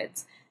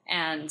childhoods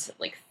and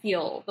like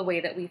feel the way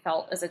that we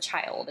felt as a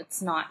child.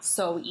 It's not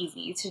so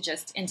easy to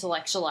just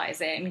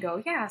intellectualize it and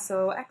go, yeah,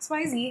 so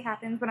XYZ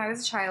happened when I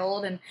was a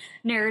child, and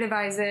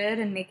narrativize it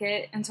and make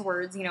it into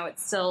words.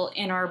 It's still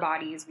in our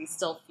bodies. We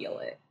still feel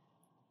it.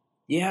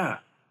 Yeah.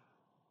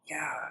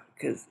 Yeah.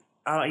 Because,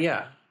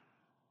 yeah.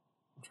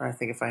 I'm trying to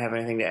think if I have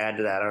anything to add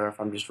to that, or if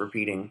I'm just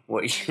repeating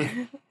what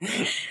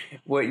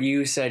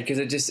you said,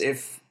 because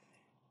if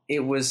it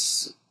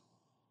was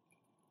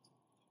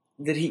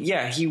that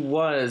he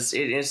was.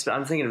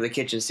 I'm thinking of the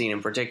kitchen scene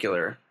in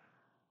particular,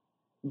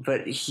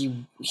 but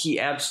he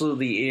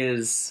absolutely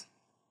is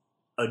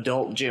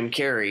adult Jim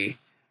Carrey,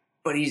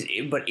 but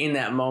in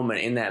that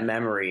moment, in that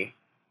memory,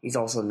 he's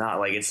also not.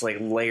 Like, it's like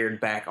layered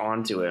back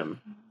onto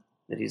him,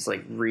 that he's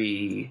like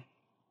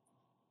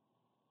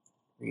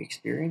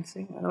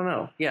re-experiencing. I don't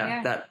know.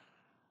 Yeah.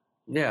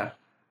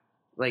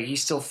 like he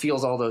still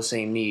feels all those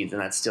same needs,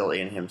 and that's still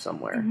in him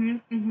somewhere.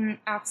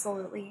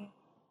 Absolutely.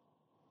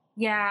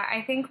 Yeah,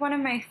 I think one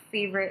of my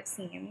favorite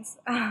scenes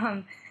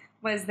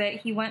was that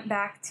he went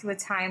back to a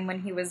time when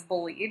he was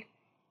bullied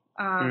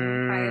by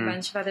a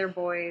bunch of other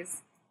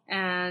boys.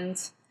 And,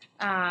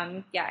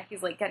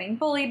 he's, like, getting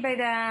bullied by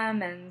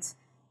them, and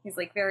he's,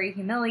 like, very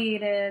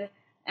humiliated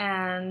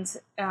and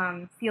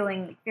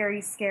feeling like,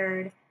 very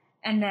scared.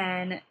 And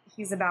then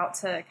he's about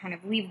to kind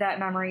of leave that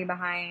memory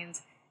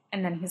behind.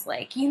 And then he's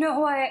like, you know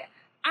what?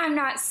 I'm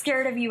not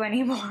scared of you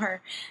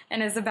anymore.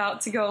 And is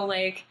about to go,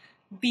 like,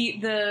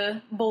 beat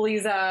the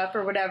bullies up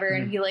or whatever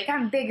and be like,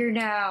 I'm bigger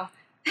now.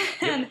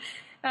 And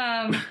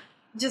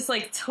just,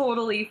 like,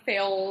 totally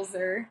fails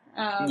or...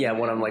 one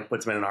of them, like,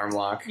 puts him in an arm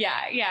lock.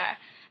 Yeah.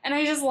 And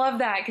I just love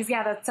that because,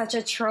 that's such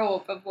a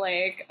trope of,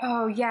 like,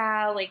 oh,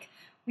 yeah, like,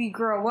 we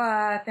grow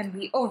up and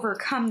we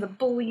overcome the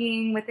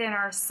bullying within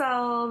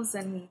ourselves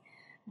and we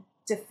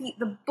defeat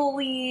the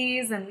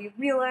bullies and we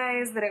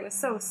realize that it was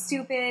so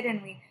stupid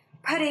and we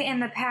put it in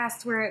the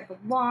past where it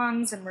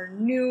belongs and we're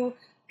new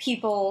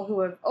people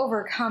who have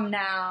overcome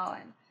now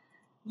and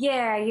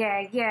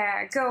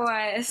go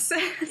us.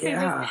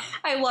 Yeah.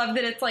 I love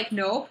that it's like,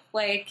 nope,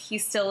 like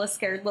he's still a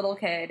scared little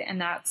kid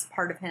and that's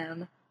part of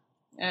him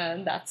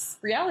and that's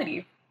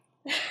reality.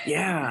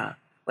 Yeah.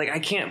 Like, I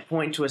can't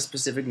point to a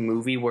specific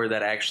movie where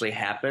that actually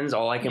happens.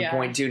 All I can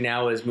point to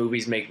now is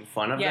movies making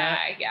fun of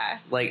that. Yeah.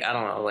 Like, I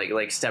don't know,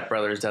 like Step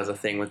Brothers does a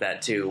thing with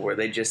that too, where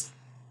they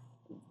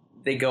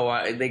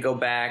go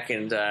back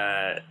and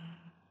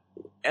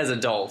as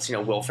adults,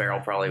 Will Ferrell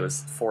probably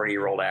was a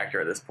 40-year-old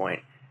actor at this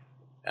point,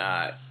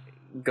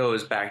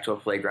 goes back to a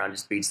playground,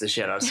 just beats the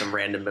shit out of some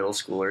random middle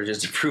schooler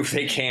just to prove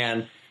they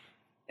can,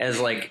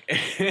 as like...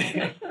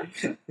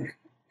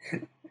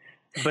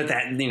 But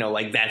that,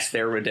 like, that's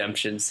their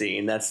redemption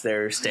scene. That's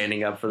their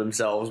standing up for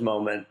themselves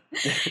moment.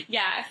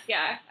 Yeah.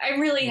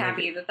 I'm really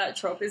happy that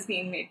trope is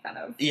being made fun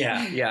of.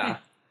 Yeah.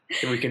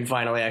 We can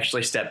finally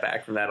actually step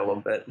back from that a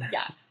little bit.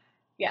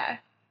 Yeah,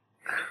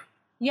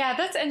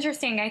 that's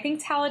interesting. I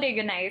think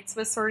Talladega Nights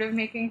was sort of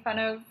making fun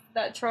of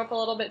that trope a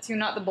little bit too.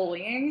 Not the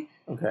bullying.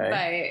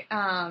 Okay.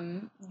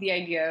 But the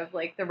idea of,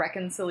 like, the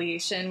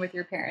reconciliation with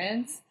your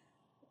parents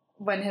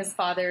when his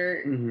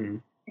father...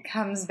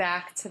 comes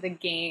back to the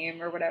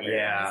game or whatever.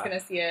 Yeah. He's going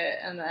to see it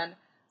and then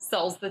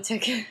sells the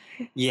ticket.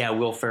 Yeah,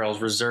 Will Ferrell's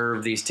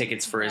reserved these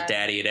tickets for his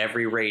daddy at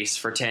every race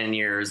for 10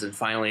 years, and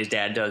finally his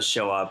dad does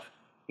show up.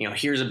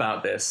 Hears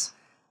about this,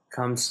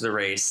 comes to the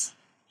race,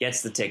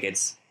 gets the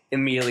tickets,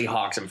 immediately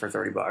hawks them for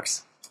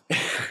 $30.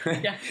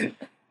 Yeah.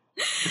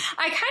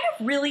 I kind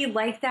of really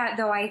like that,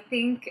 though. I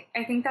think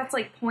that's,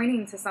 like,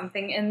 pointing to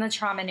something in the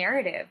trauma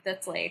narrative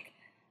that's, like,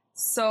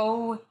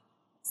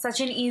 such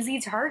an easy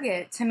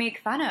target to make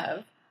fun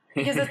of.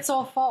 Because it's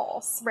so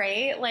false,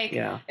 right? Like,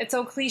 It's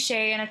so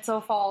cliche and it's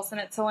so false and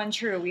it's so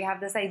untrue. We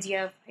have this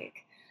idea of,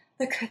 like,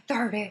 the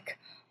cathartic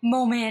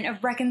moment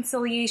of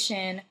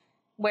reconciliation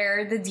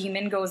where the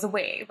demon goes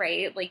away,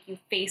 right? Like, you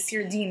face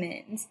your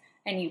demons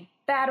and you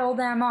battle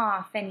them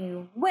off and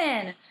you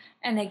win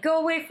and they go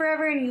away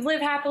forever and you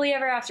live happily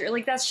ever after.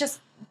 Like, that's just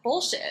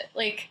bullshit.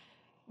 Like,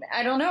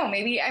 I don't know.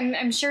 Maybe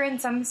I'm sure in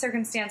some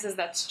circumstances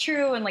that's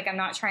true. And, like, I'm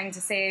not trying to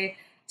say...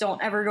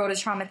 don't ever go to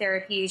trauma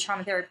therapy.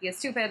 Trauma therapy is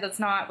stupid. That's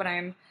not what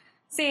I'm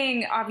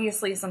saying.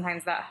 Obviously,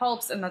 sometimes that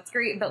helps, and that's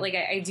great. But, like,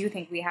 I do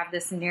think we have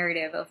this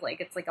narrative of,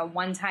 like, it's like a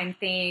one-time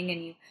thing,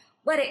 and you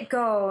let it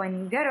go, and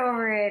you get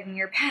over it, and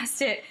you're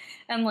past it.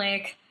 And,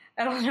 like,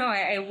 I don't know.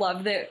 I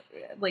love that,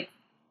 like,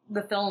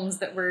 the films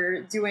that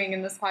we're doing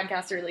in this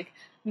podcast are, like,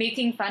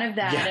 making fun of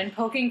that and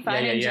poking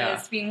fun and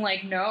just being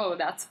like, no,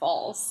 that's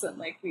false. And,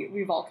 like,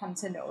 we've all come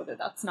to know that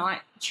that's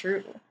not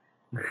true.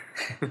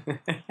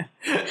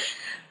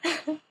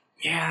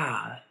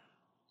 Yeah,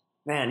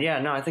 man.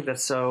 Yeah, no, I think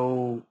that's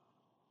so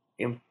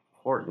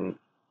important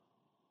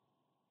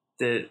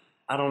that,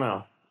 I don't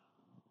know,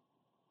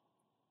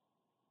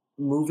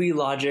 movie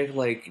logic,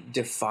 like,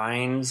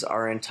 defines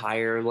our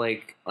entire,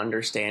 like,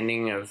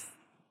 understanding of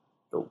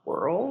the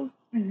world.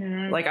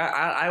 Like,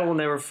 I will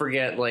never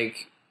forget,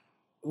 like,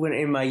 when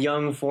in my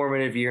young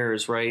formative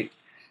years, right,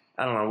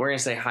 I don't know, we're gonna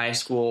say high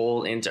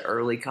school into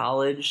early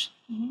college,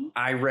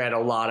 I read a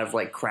lot of,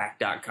 like,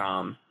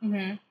 crack.com.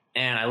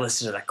 And I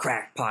listened to the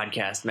Crack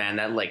podcast, man.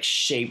 That, like,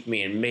 shaped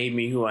me and made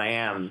me who I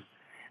am.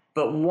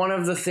 But one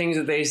of the things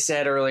that they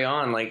said early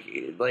on, like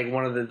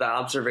one of the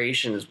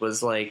observations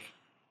was, like,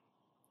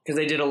 because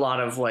they did a lot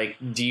of, like,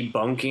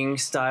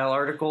 debunking style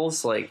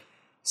articles, like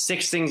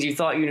 6 things you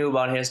thought you knew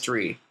about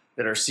history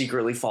that are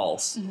secretly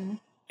false.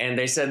 And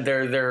they said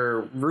their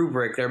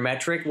rubric, their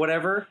metric,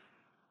 whatever,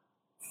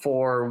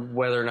 for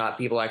whether or not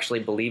people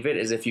actually believe it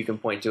is if you can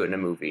point to it in a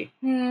movie.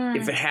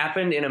 If it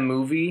happened in a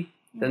movie,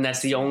 then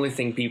that's the only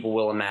thing people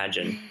will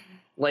imagine.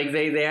 Like,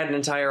 they had an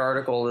entire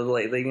article,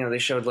 like, they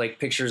showed, like,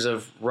 pictures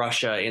of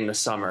Russia in the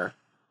summer,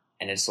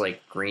 and it's,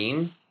 like,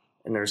 green,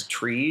 and there's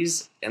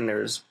trees, and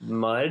there's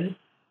mud,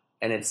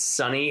 and it's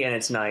sunny, and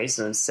it's nice,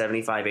 and it's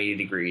 75, 80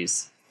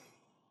 degrees.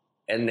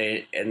 And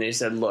they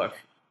said, look,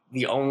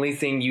 the only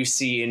thing you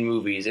see in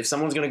movies, if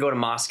someone's going to go to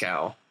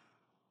Moscow,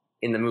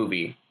 in the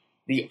movie.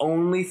 The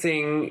only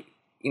thing,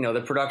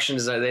 the production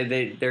is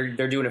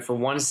they're doing it for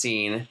one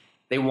scene.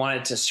 They want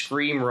it to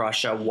scream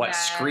Russia. What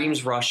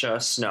screams Russia?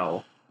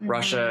 Snow.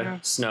 Russia,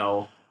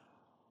 snow,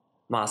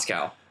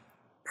 Moscow.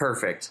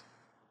 Perfect.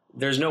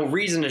 There's no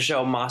reason to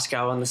show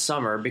Moscow in the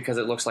summer because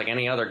it looks like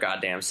any other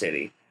goddamn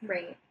city.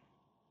 Right.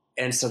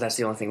 And so that's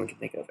the only thing we can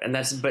think of.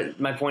 But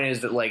my point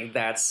is that, like,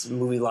 that's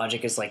movie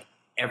logic is, like,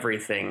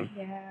 everything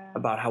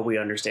about how we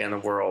understand the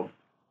world.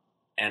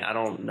 And I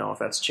don't know if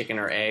that's chicken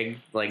or egg.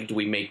 Like, do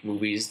we make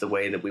movies the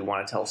way that we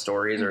want to tell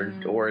stories,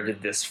 or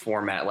did this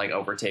format, like,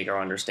 overtake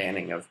our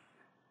understanding of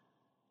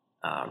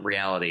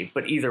reality?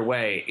 But either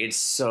way, it's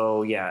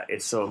so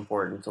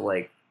important to,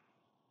 like,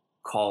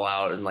 call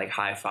out and, like,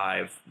 high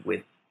five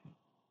with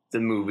the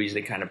movies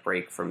that kind of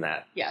break from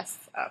that. Yes,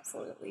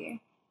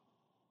 absolutely.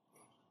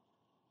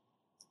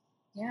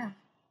 Yeah.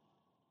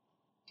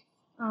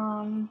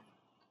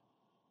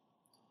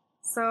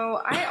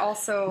 So I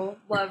also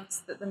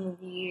loved that the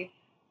movie,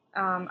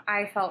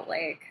 I felt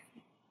like,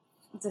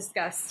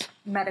 discussed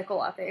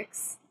medical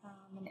ethics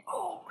and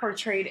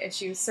portrayed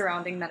issues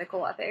surrounding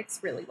medical ethics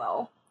really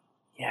well.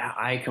 Yeah,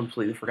 I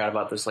completely forgot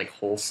about this, like,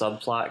 whole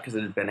subplot because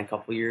it had been a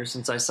couple years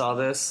since I saw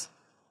this,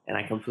 and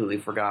I completely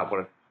forgot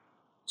what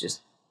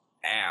just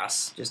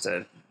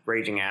a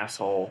raging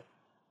asshole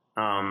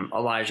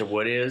Elijah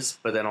Wood is,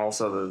 but then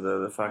also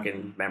the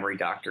fucking memory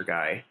doctor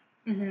guy.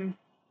 Mm-hmm.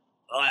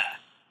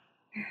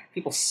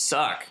 People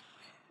suck.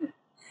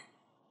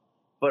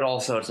 But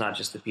also, it's not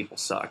just that people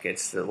suck.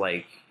 It's the,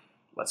 like,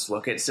 let's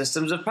look at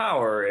systems of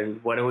power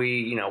and what do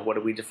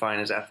we define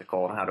as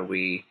ethical, and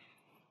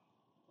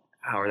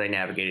how are they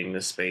navigating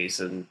this space?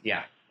 And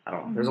yeah, I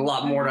don't know. There's a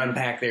lot more to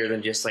unpack there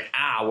than just like,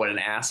 what an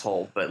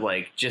asshole. But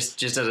like,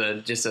 just as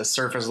a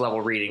surface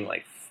level reading,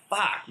 like,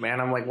 fuck,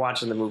 man, I'm like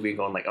watching the movie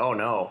going like, oh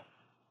no.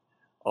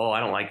 Oh, I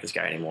don't like this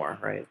guy anymore,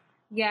 right?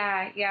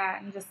 Yeah,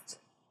 and just,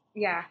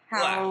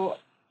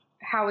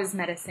 how is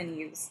medicine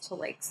used to,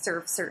 like,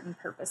 serve certain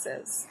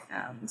purposes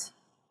and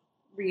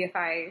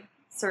reify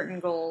certain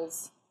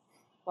goals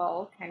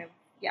while kind of,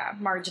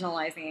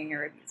 marginalizing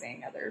or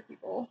abusing other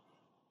people.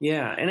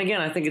 Yeah, and again,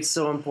 I think it's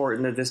so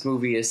important that this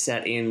movie is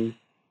set in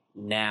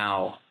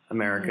now,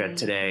 America,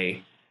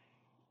 today.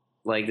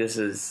 Like, this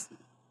is,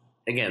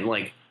 again,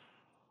 like,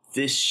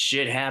 this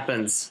shit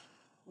happens.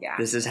 Yeah.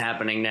 This is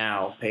happening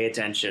now. Pay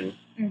attention.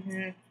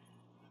 Mm-hmm.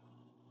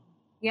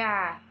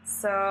 Yeah,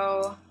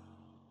 so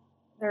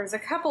there's a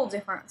couple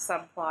different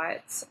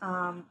subplots.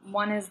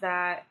 One is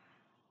that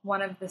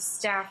one of the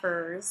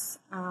staffers,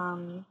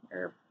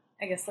 or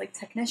I guess like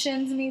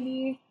technicians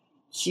maybe.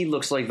 He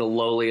looks like the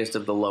lowliest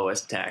of the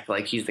lowest tech.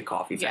 Like, he's the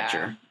coffee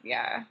fetcher.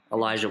 Yeah.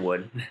 Elijah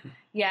Wood.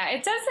 Yeah,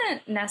 it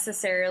doesn't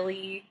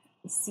necessarily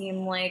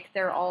seem like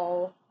they're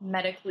all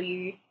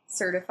medically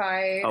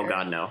certified. Oh,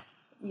 God, no.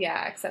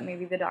 Yeah, except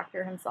maybe the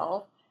doctor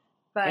himself.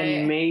 But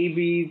and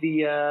maybe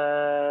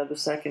the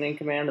second in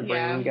command, the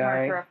brain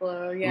guy. Mark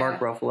Ruffalo, yeah. Mark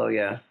Ruffalo,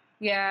 yeah.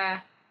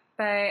 Yeah,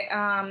 but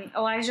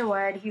Elijah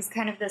Wood, he's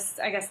kind of this,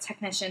 I guess,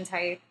 technician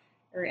type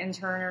or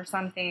intern or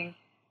something.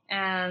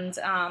 And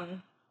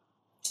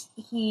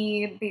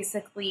he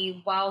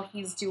basically, while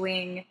he's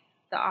doing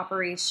the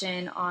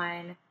operation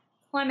on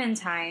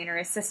Clementine or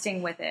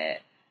assisting with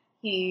it,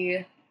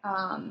 he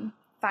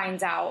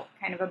finds out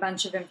kind of a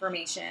bunch of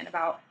information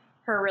about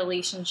her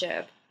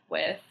relationship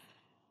with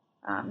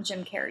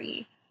Jim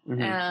Carrey.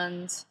 Mm-hmm.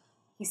 And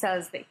he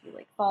says that he,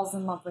 like, falls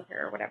in love with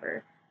her or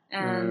whatever.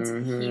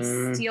 And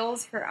he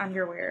steals her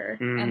underwear.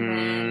 And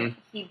then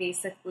he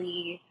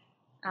basically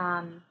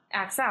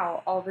acts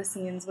out all the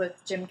scenes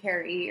with Jim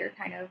Carrey, or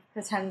kind of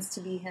pretends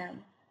to be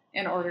him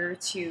in order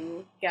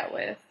to get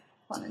with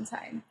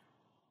Clementine.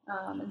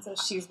 And so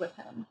she's with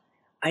him.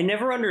 I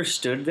never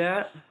understood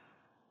that.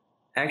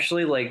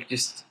 Actually, like,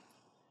 just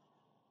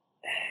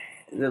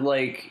that,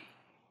 like,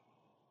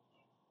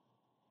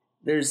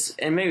 there's,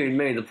 and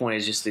maybe the point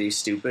is just that he's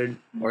stupid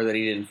or that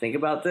he didn't think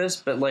about this,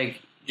 but,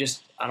 like,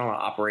 just, I don't know,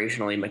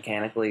 operationally,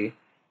 mechanically,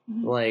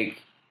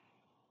 like,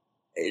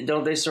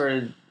 don't they sort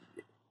of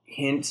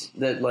hint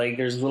that, like,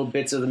 there's little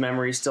bits of the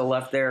memory still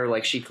left there?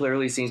 Like, she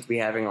clearly seems to be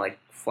having, like,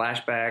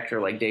 flashbacks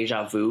or, like,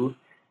 deja vu.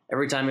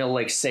 Every time he'll,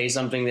 like, say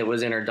something that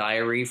was in her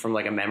diary from,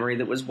 like, a memory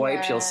that was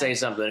wiped, he'll say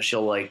something and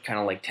she'll, like, kind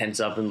of, like, tense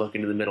up and look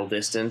into the middle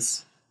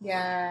distance.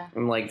 Yeah.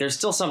 And, like, there's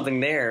still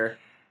something there,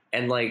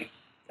 and, like,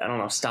 I don't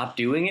know, stop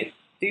doing it,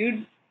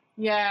 dude?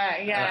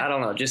 Yeah. I don't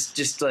know,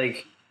 just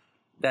like,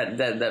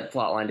 that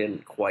plot line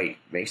didn't quite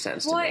make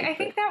sense to me. Well, I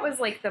think that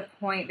was, like, the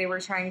point they were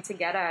trying to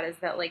get at, is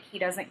that, like, he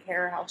doesn't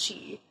care how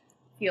she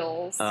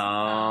feels.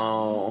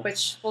 Oh.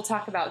 Which we'll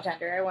talk about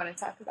gender. I want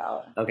to talk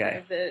about kind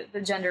of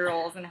the gender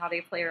roles and how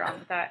they play around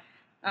with that.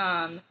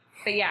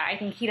 But yeah, I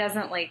think he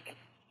doesn't, like,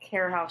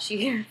 care how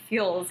she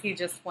feels. He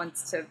just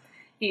wants to,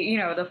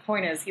 the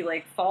point is he,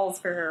 like, falls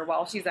for her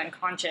while she's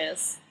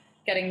unconscious,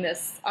 getting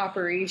this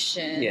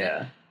operation.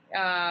 Yeah.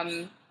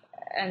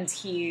 And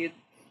he,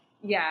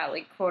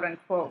 like, quote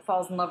unquote,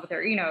 falls in love with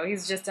her.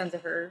 He's just into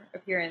her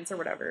appearance or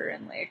whatever,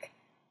 and, like,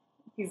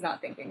 he's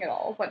not thinking at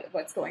all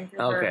what's going through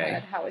her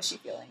head. How is she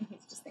feeling?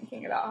 He's just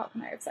thinking about how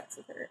can I have sex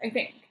with her, I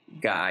think.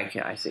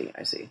 I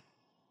see.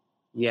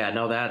 Yeah,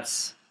 no,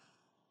 that's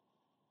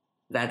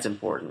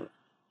important.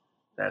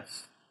 That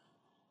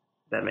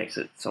makes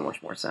it so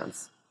much more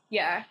sense.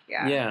 Yeah,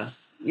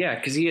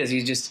 because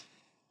he's just,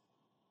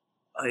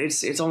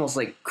 it's almost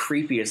like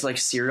creepy. It's like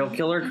serial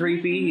killer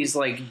creepy. He's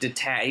like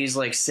he's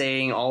like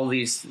saying all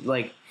these,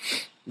 like,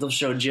 they'll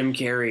show Jim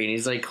Carrey and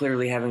he's like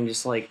clearly having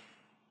just like,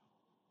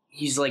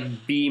 he's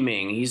like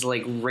beaming, he's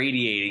like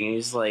radiating, and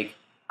he's like,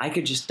 I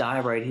could just die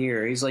right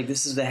here. He's like,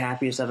 this is the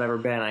happiest I've ever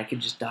been. I could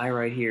just die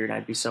right here and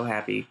I'd be so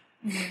happy.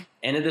 Mm-hmm.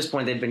 And at this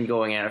point they've been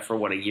going at it for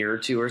a year or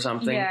two or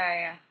something.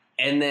 Yeah.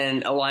 And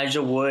then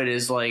Elijah Wood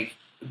is like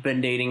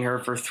been dating her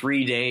for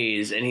 3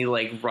 days, and he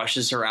like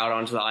rushes her out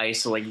onto the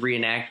ice to like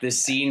reenact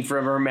this scene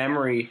from her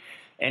memory.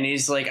 And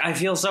he's like, I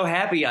feel so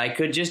happy. I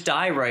could just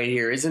die right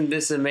here. Isn't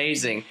this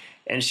amazing?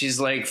 And she's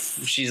like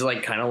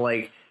kind of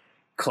like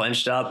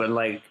clenched up and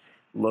like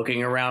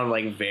looking around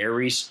like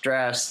very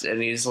stressed.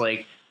 And he's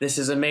like, this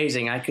is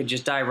amazing. I could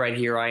just die right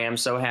here. I am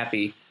so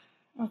happy.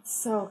 That's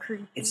so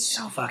creepy. It's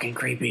so fucking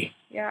creepy.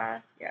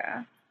 Yeah.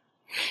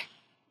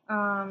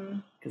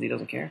 Because he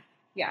doesn't care.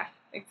 Yeah,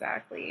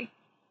 exactly.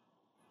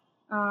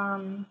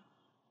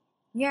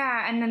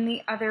 Yeah, and then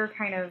the other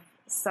kind of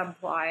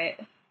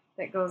subplot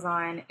that goes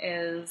on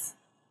is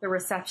the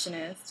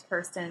receptionist,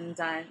 Kirsten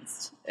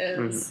Dunst,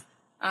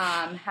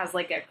 has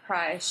like a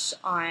crush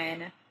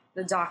on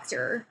the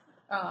doctor,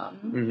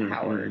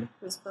 Howard,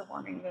 who's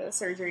performing the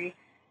surgery,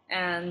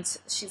 and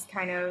she's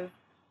kind of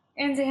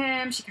into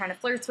him. She kind of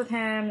flirts with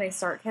him. They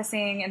start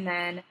kissing, and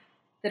then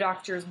the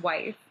doctor's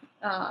wife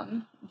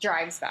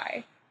drives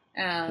by,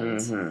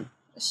 and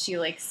she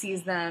like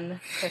sees them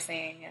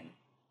kissing, and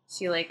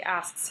she like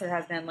asks her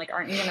husband, like,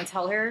 aren't you gonna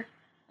tell her?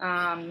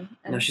 No,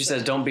 she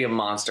says, don't be a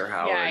monster,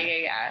 Howard.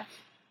 Yeah.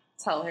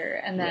 Tell her.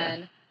 And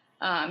then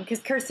because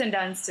Kirsten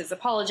Dunst is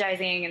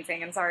apologizing and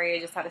saying, I'm sorry,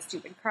 I just had a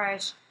stupid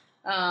crush,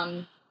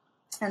 and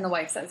the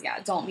wife says, yeah,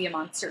 don't be a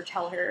monster,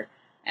 tell her.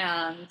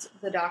 And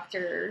the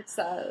doctor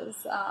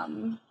says,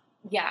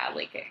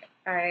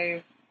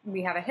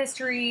 we have a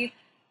history,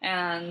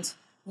 and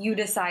you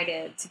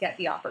decided to get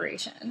the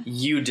operation.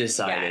 You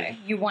decided. Yeah,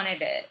 you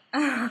wanted it.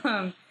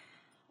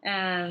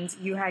 And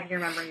you had your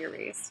memory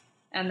erased.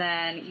 And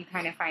then you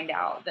kind of find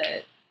out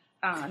that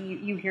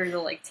you hear the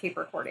like tape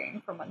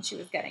recording from when she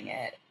was getting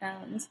it,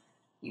 and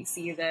you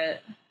see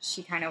that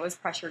she kind of was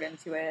pressured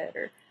into it,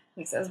 or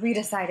he says, we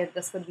decided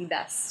this would be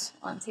best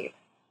on tape.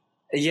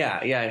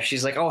 Yeah.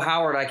 She's like, oh,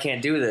 Howard, I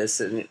can't do this.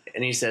 And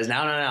he says,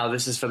 no,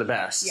 this is for the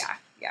best.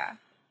 Yeah.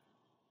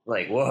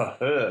 Like,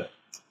 whoa.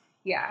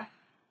 Yeah.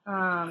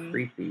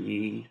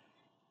 Creepy.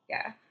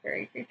 Yeah,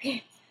 very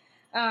creepy.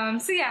 I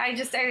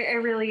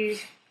really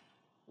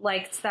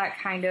liked that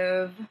kind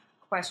of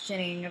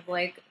questioning of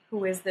like,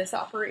 who is this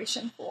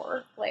operation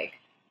for? Like,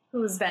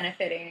 who's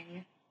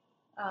benefiting?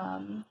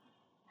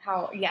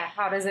 How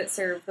does it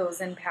serve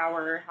those in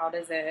power? How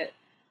does it,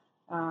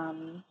 how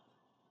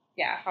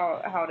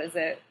does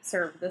it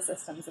serve the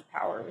systems of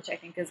power? Which I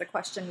think is a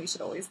question we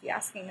should always be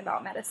asking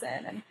about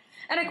medicine,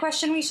 and a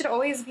question we should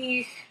always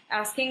be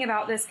asking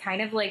about this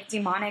kind of like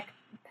demonic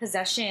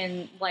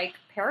possession like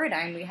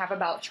paradigm we have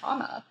about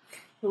trauma.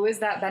 Who is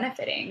that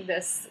benefiting?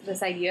 This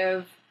idea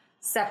of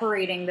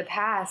separating the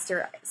past,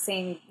 or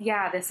saying,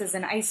 yeah, this is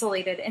an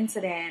isolated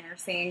incident, or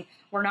saying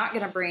we're not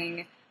going to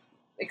bring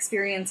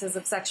experiences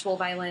of sexual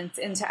violence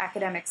into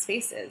academic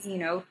spaces. You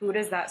know, who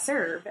does that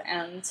serve?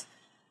 And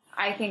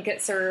I think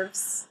it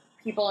serves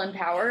people in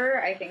power.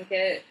 I think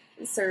it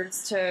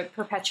serves to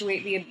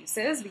perpetuate the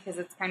abuses, because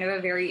it's kind of a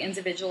very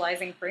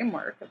individualizing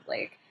framework of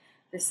like,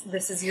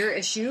 this is your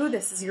issue,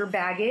 this is your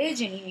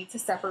baggage, and you need to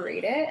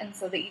separate it, and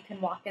so that you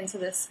can walk into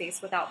this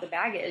space without the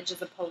baggage,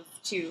 as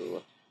opposed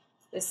to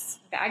this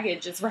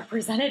baggage is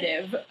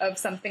representative of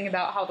something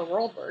about how the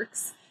world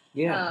works.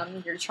 Yeah.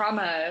 Your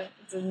trauma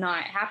does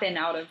not happen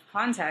out of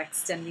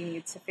context, and we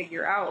need to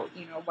figure out,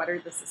 what are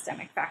the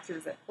systemic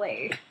factors at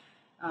play.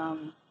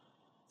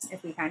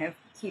 If we kind of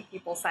keep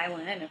people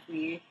silent, and if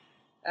we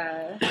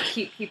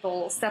keep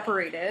people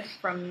separated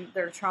from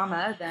their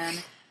trauma, then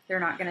they're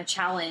not going to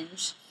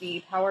challenge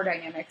the power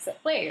dynamics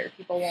at play, or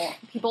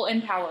people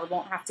in power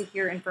won't have to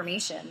hear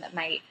information that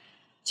might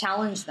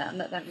challenge them,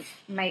 that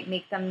might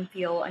make them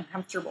feel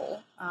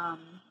uncomfortable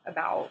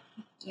about,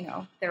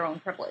 their own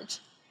privilege.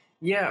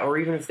 Yeah, or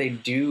even if they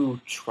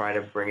do try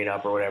to bring it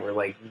up or whatever,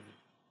 like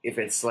if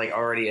it's like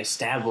already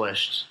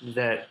established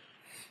that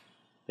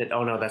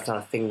oh no, that's not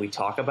a thing we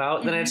talk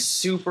about, then it's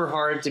super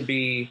hard to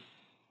be,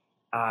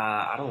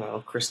 I don't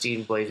know,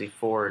 Christine Blasey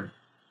Ford.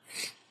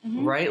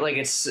 Right? Like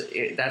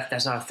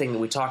that's not a thing that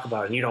we talk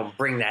about, and you don't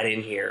bring that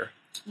in here.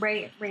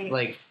 Right.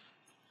 Like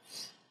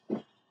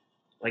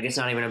it's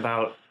not even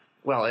about,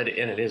 well, it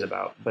is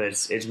about, but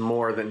it's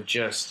more than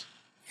just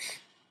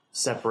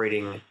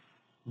separating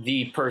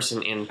the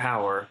person in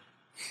power.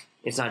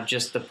 It's not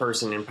just the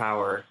person in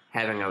power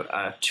having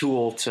a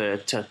tool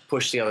to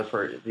push the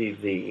other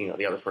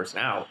the other person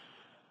out.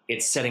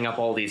 it's setting up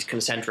all these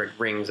concentric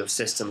rings of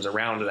systems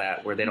around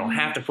that where they don't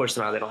have to push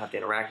them out, they don't have to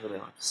interact with it, they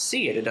don't have to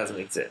see it, it doesn't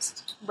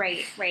exist.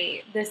 Right.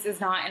 This is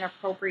not an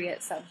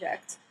appropriate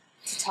subject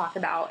to talk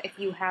about. If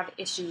you have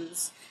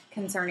issues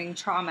concerning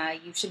trauma,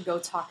 you should go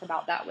talk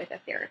about that with a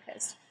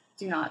therapist.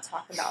 Do not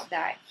talk about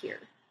that here.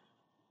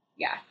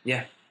 Yeah.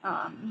 Yeah.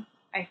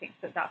 I think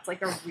that's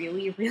like a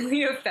really,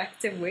 really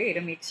effective way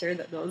to make sure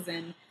that those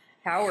in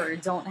power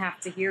don't have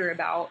to hear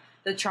about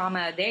the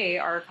trauma they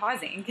are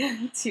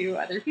causing to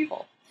other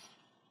people.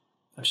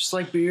 I just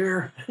like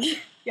beer.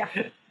 Yeah.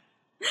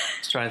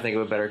 Just trying to think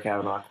of a better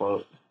Kavanaugh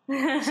quote.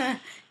 Yeah.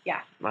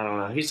 I don't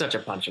know. He's such a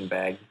punching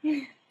bag.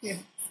 Yeah.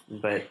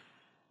 But,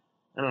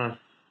 I don't know.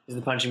 He's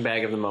the punching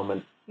bag of the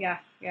moment. Yeah.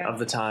 Of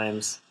the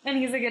times. And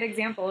he's a good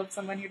example of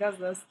someone who does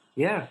this.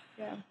 Yeah.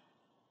 Yeah.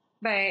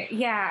 But,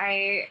 yeah,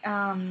 I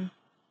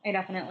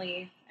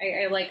definitely,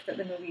 I like that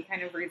the movie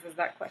kind of raises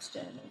that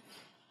question.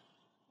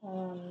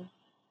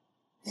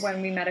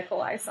 When we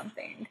medicalize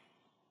something,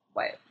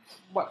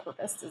 what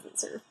purpose does it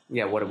serve?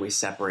 Yeah, what are we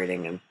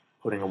separating and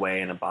putting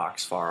away in a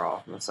box far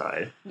off on the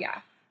side? Yeah.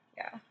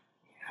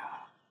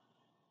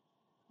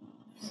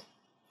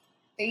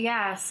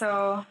 Yeah,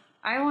 so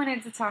I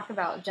wanted to talk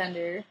about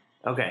gender.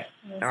 Okay,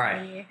 all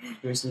right.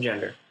 Give me some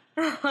gender.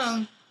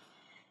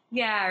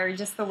 Yeah, or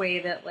just the way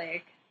that,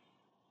 like,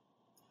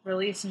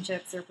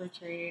 relationships are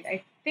portrayed.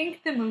 I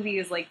think the movie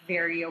is, like,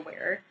 very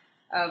aware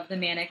of the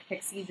manic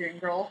pixie dream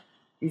girl.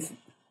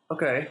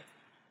 Okay.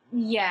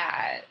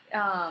 Yeah,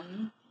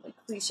 like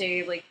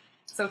cliche, like,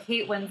 so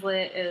Kate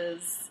Winslet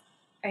is,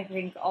 I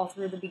think, all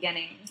through the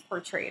beginning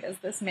portrayed as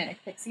this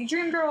manic pixie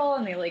dream girl,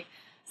 and they, like,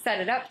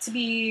 set it up to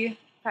be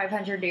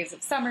 500 Days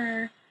of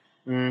Summer,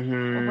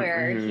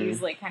 where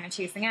he's, like, kind of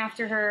chasing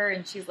after her,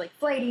 and she's, like,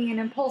 flighty and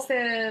impulsive,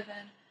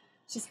 and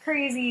she's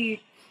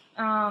crazy.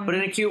 But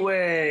in a cute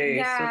way,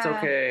 yeah. so it's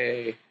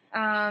okay.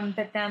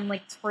 But then,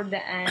 like, toward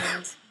the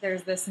end,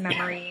 there's this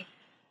memory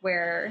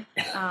where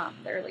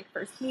they're, like,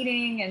 first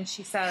meeting, and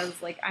she says,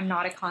 like, I'm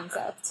not a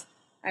concept.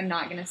 I'm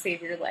not going to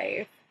save your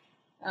life.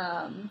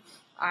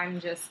 I'm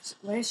just,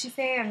 what does she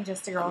say? I'm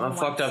just a girl. I'm a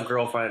fucked up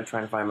girl trying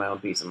to find my own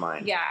peace of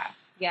mind.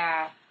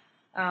 Yeah.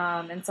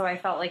 And so I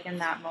felt like in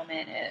that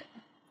moment, it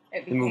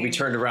became... The movie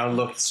turned around,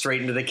 looked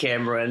straight into the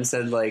camera, and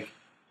said, like,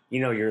 you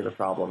know you're the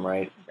problem,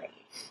 right? Right,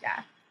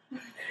 yeah.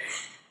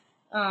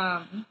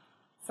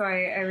 So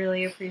I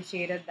really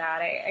appreciated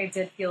that. I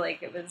did feel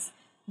like it was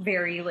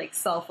very, like,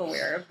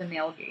 self-aware of the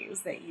male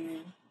gaze that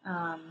you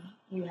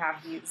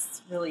have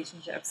these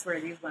relationships where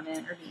these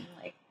women are being,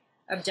 like,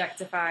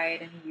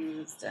 objectified and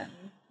used, and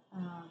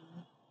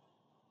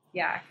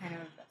kind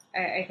of,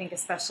 I think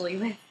especially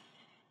with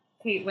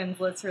Kate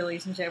Winslet's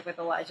relationship with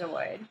Elijah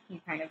Wood, you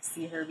kind of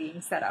see her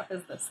being set up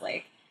as this,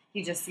 like,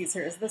 he just sees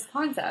her as this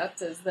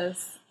concept, as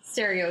this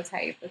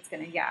stereotype that's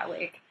gonna,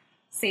 like,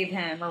 save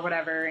him or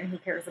whatever, and who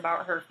cares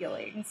about her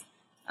feelings.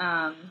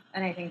 And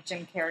I think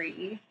Jim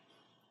Carrey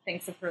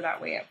thinks of her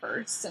that way at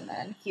first, and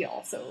then he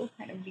also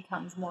kind of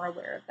becomes more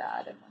aware of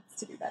that and wants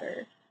to do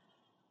better.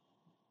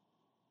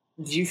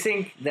 Do you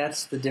think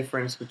that's the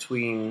difference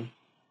between,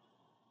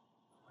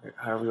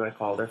 however you want to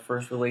call it, their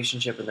first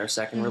relationship and their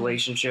second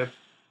relationship?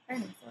 I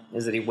think so.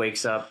 Is that he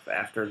wakes up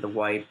after the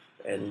wipe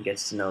and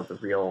gets to know the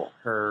real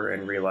her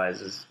and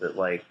realizes that,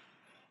 like,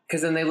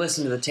 because then they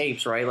listen to the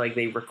tapes, right? Like,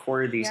 they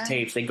recorded these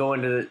tapes. They go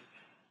into the...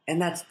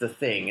 And that's the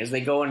thing, is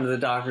they go into the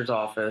doctor's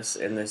office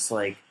in this,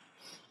 like,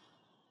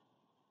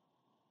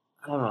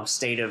 I don't know,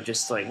 state of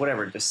just, like,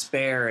 whatever,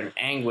 despair and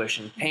anguish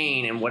and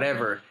pain and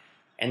whatever.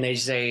 And they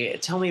say,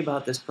 tell me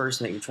about this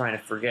person that you're trying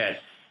to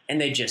forget.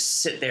 And they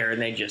just sit there and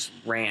they just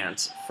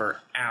rant for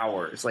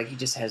hours. Like, he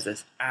just has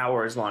this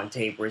hours-long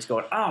tape where he's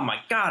going, oh, my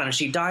God, and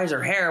she dyes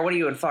her hair. What are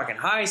you, in fucking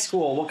high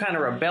school? What kind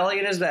of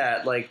rebellion is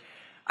that? Like,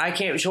 I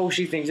can't show.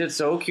 She thinks it's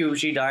so cute.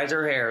 She dyes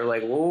her hair.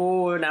 Like,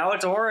 whoa, now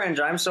it's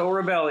orange. I'm so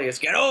rebellious.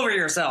 Get over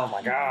yourself.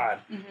 My God.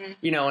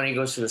 You know, and he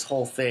goes through this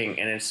whole thing.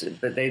 And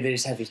but they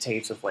just have these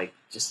tapes of, like,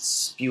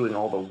 just spewing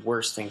all the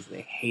worst things that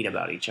they hate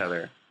about each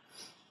other.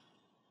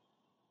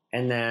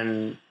 And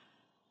then,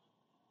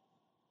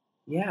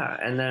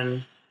 and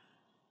then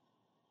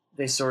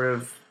they sort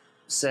of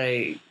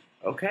say,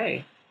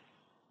 okay,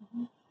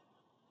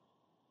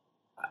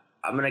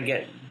 I'm going to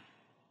get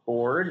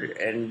bored,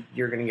 and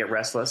you're going to get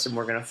restless, and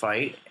we're going to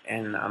fight,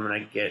 and I'm going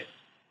to get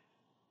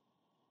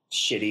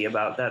shitty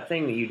about that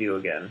thing that you do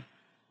again.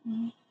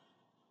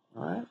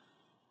 All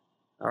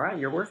right,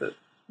 you're worth it.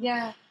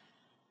 Yeah,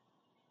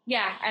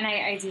 and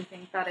I do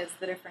think that is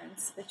the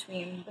difference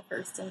between the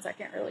first and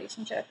second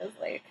relationship, is,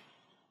 like,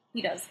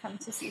 he does come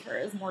to see her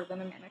as more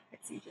than a manic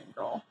pixie dream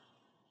girl.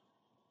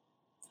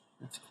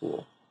 That's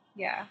cool.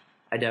 Yeah.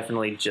 I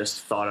definitely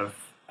just thought of,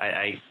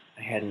 I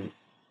hadn't,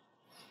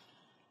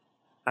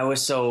 I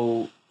was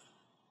so,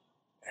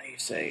 how do you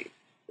say,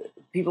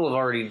 people have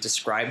already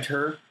described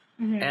her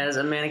as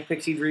a manic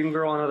pixie dream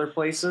girl in other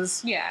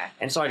places. Yeah.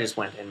 And so I just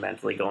went in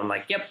mentally going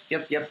like,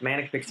 yep,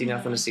 manic pixie,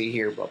 nothing to see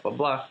here, blah, blah,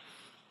 blah.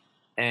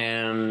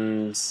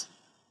 And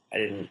I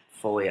didn't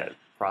fully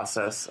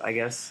process, I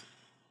guess.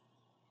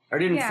 Or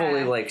didn't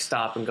fully, like,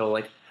 stop and go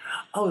like,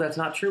 oh, that's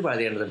not true by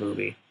the end of the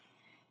movie.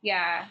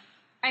 Yeah.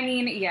 I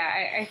mean, yeah,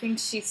 I think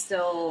she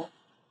still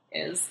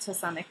is to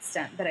some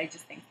extent, but I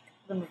just think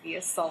the movie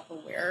is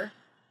self-aware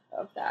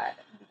of that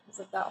because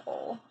of that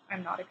whole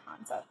 "I'm not a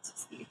concept"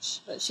 speech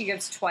that she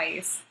gives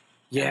twice.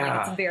 Yeah. And,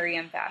 like, it's very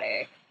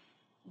emphatic.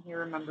 He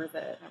remembers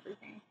it and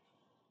everything.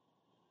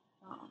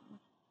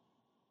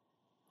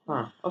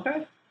 Huh.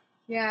 Okay.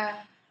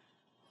 Yeah.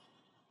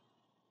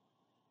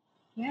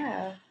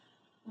 Yeah.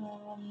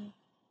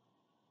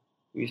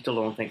 You still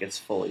don't think it's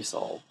fully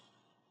solved?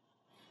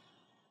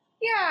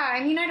 Yeah,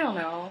 I mean, I don't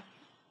know.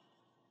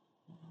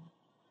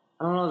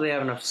 I don't know if they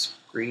have enough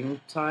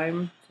screen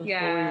time to fully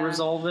Yeah.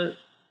 resolve it.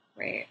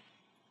 Right.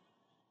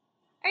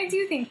 I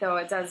do think, though,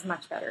 it does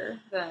much better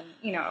than,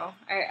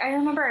 I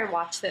remember I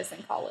watched this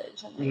in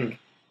college, and, like,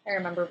 I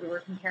remember we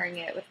were comparing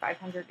it with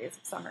 500 Days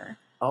of Summer.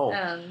 Oh.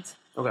 And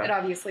okay. It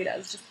obviously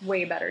does just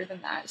way better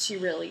than that. She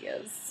really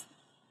is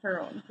her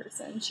own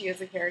person. She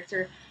is a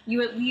character.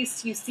 You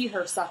see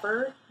her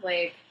suffer,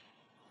 like,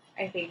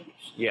 I think.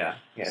 Yeah,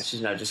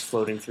 she's not just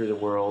floating through the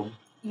world.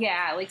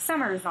 Yeah, like,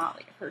 Summer is not,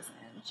 like, a person.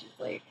 She's,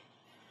 like,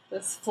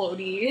 this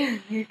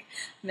floaty, like,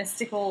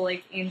 mystical,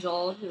 like,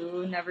 angel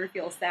who never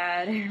feels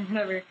sad or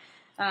whatever.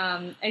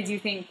 I do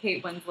think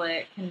Kate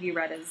Winslet can be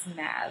read as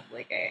mad.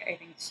 Like, I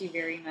think she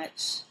very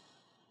much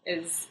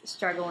is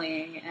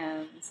struggling,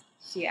 and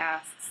she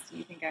asks, "Do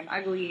you think I'm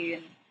ugly?"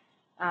 And,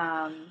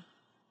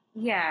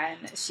 yeah,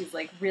 and she's,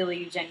 like,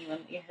 really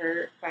genuinely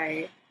hurt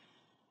by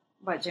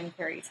what Jim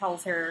Carrey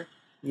tells her.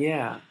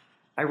 Yeah.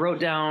 I wrote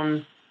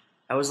down,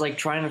 I was, like,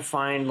 trying to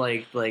find,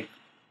 like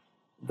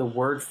the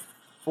word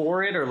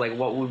for it, or, like,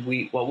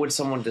 what would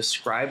someone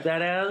describe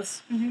that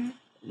as? Mm-hmm.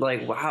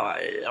 Like, wow,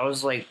 I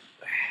was like,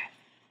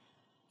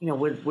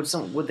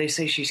 would they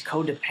say she's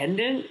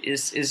codependent?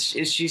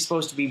 Is she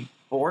supposed to be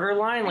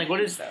borderline? Like,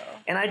 what is? So.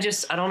 And I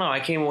don't know. I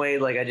came away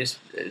like it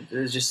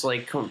was just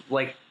like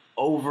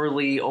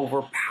overly,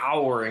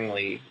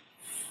 overpoweringly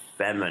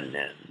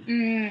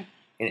feminine.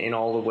 In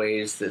all the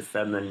ways that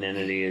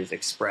femininity is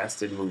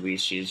expressed in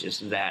movies, she's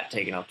just that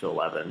taken up to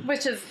 11.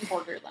 Which is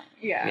borderline.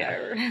 Yeah.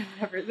 Or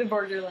whatever, the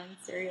borderline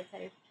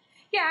stereotype.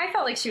 Yeah, I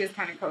felt like she was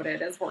kind of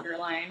coded as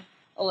borderline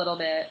a little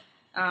bit.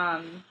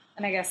 And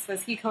I guess,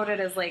 was he coded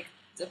as, like,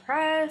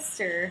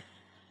 depressed, or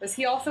was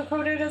he also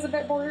coded as a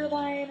bit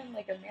borderline in,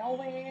 like, a male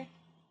way?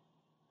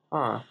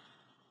 Huh.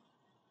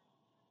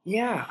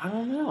 Yeah, I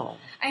don't know.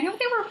 I know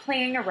they were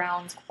playing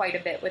around quite a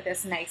bit with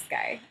this nice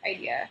guy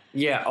idea.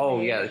 Yeah,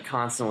 yeah,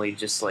 constantly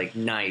just, like,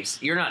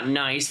 nice. You're not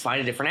nice,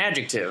 find a different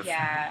adjective.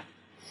 Yeah.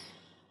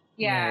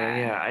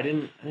 Yeah, I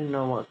didn't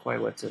know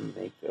what to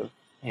make of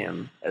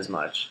him as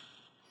much.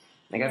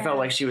 Like, I felt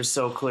like she was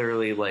so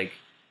clearly, like,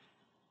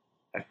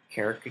 a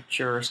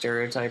caricature or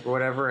stereotype or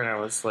whatever, and I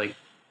was like,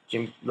 I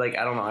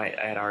don't know, I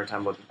had a hard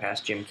time looking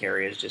past Jim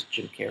Carrey as just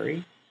Jim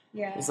Carrey.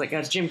 Yeah. It's like,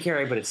 that's Jim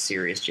Carrey, but it's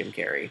serious Jim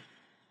Carrey.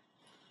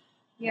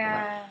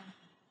 Yeah.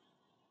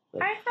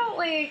 But I felt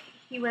like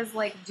he was,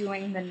 like,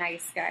 doing the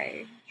nice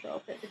guy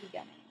trope at the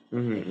beginning.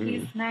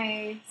 He's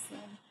nice,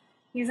 and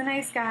he's a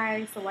nice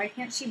guy, so why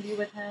can't she be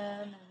with him?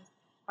 And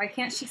why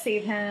can't she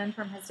save him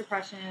from his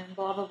depression?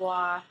 Blah, blah,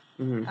 blah.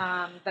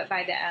 But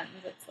by the end,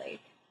 it's,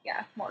 like,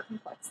 more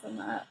complex than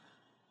that.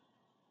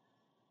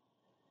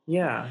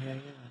 Yeah.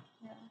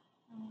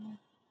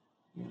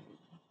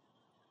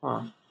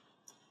 Huh.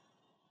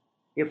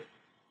 Yep.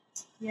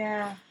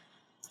 Yeah.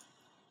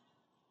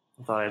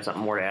 I thought I had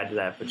something more to add to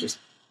that, but just,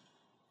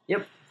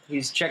 yep,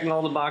 he's checking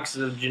all the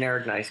boxes of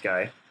generic nice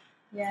guy.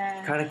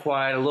 Yeah. Kind of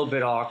quiet, a little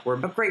bit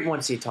awkward, but great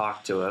once you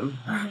talk to him.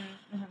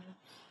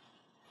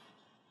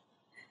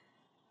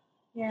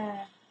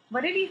 Yeah.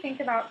 What did you think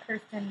about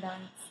Kirsten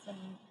Dunst and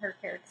her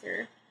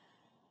character?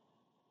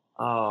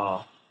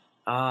 Oh,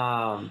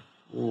 a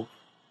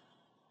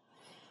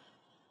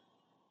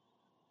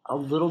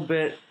little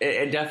bit.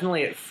 It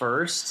definitely at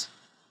first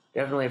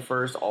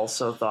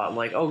also thought,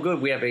 like, oh,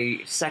 good, we have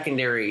a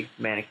secondary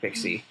manic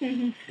pixie.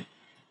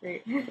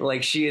 Great.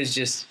 Like, she is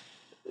just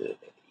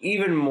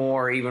even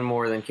more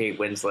than Kate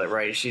Winslet,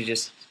 right? She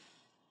just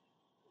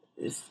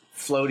is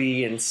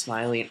floaty and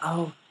smiley, and,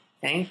 oh,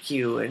 thank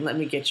you, and let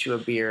me get you a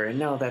beer, and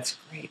no, that's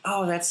great.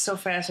 Oh, that's so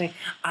fascinating.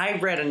 I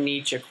read a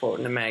Nietzsche quote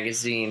in a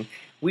magazine.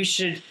 We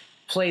should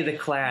play the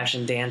Clash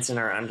and dance in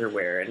our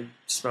underwear and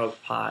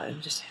smoke pot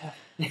and just have...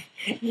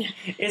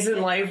 Isn't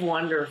life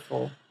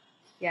wonderful?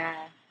 Yeah.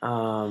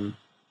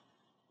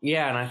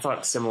 Yeah, and I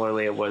thought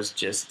similarly it was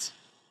just...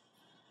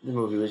 The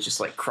movie was just,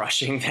 like,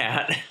 crushing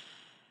that.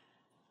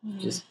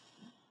 Just,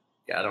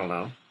 I don't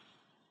know.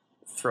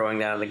 Throwing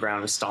that on the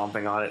ground and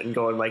stomping on it and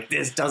going, like,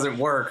 this doesn't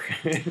work.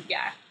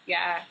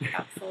 Yeah,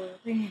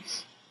 absolutely.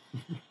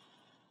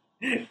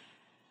 Yeah.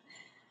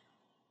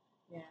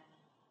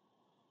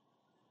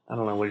 I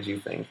don't know, what did you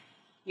think?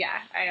 Yeah,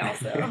 I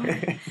also...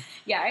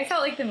 I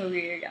felt like the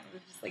movie, again,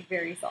 was just, like,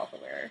 very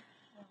self-aware.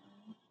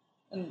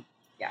 And,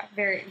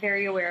 very,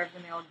 very aware of the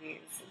male gaze,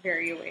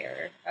 very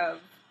aware of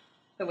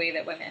the way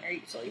that women are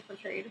usually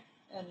portrayed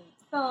in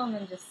film,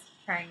 and just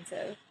trying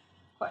to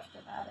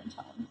question that and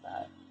challenge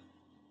that.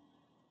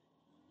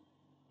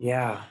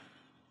 Yeah.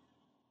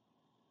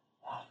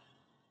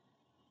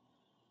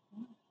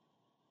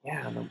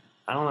 yeah,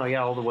 I don't know.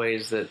 Yeah, all the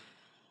ways that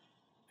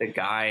the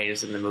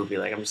guys in the movie,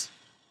 like, I'm just,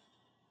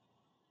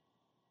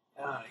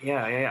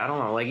 yeah. I don't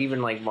know. Like,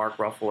 even like Mark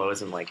Ruffalo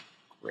isn't like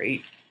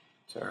great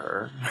to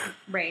her.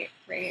 Right.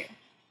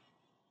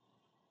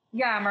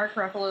 Yeah, Mark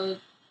Ruffalo,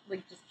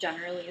 like, just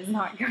generally is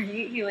not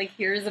great. He, like,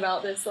 hears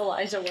about this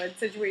Elijah Wood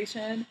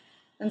situation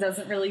and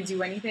doesn't really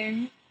do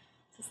anything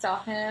to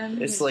stop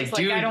him. It's He's like, just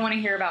dude, I don't want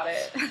to hear about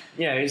it.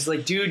 Yeah, he's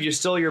like, dude, you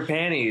stole your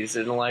panties,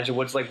 and Elijah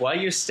Wood's like, why are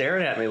you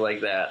staring at me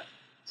like that?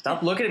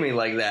 Stop looking at me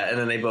like that. And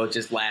then they both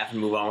just laugh and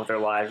move on with their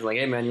lives. Like,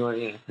 hey man, you want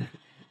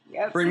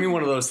Yep. bring me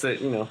one of those that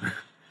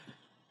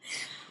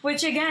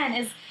Which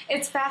again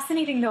it's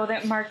fascinating though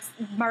that Mark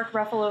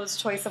Ruffalo's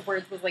choice of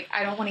words was like,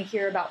 I don't want to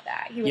hear about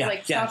that. He was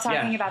stop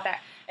talking about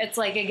that. It's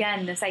like,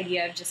 again, this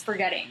idea of just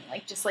forgetting,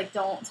 like, just like,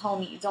 don't tell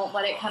me, don't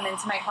let it come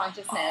into my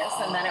consciousness,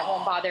 and then it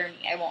won't bother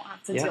me. I won't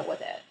have to deal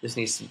with it. Just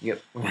needs to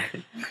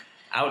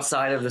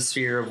outside of the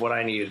sphere of what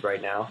I needed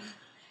right now.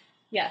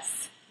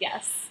 Yes.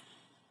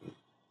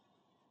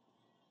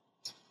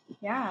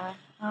 Yeah.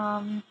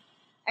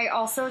 I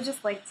also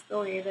just liked the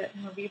way that the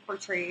movie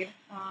portrayed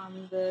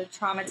the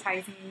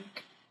traumatizing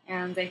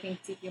and I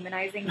think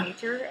dehumanizing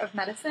nature of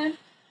medicine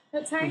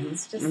at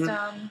times. Just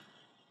kind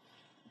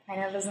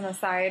of as an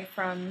aside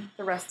from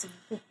the rest of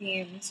the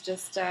themes,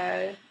 just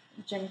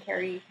Jim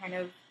Carrey kind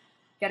of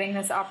getting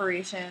this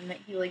operation that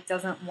he like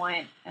doesn't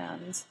want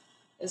and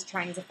is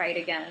trying to fight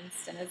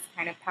against and is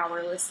kind of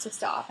powerless to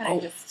stop.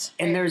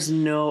 And there's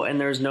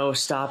no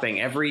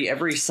stopping.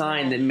 Every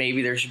sign that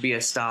maybe there should be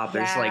a stop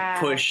is like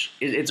push.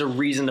 It's a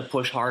reason to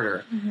push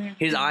harder.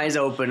 His eyes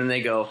open and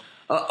they go,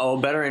 uh-oh,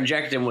 better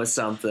inject him with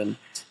something.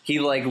 He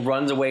like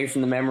runs away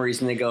from the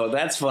memories and they go,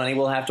 that's funny,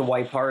 we'll have to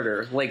wipe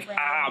harder. Like,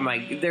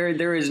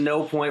 there is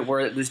no point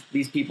where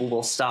these people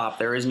will stop.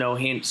 There is no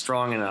hint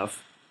strong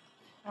enough.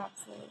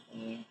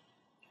 Absolutely.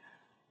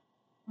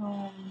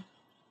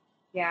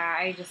 Yeah,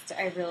 I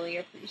really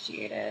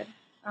appreciated,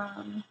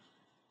 the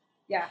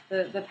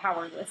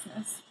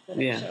powerlessness that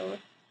it showed.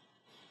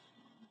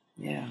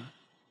 Yeah.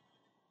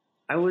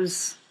 I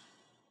was,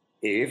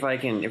 if I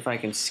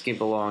can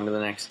skip along to the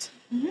next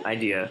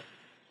idea,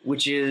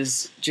 which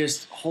is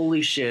just,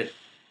 holy shit,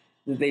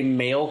 that they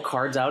mail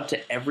cards out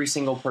to every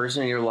single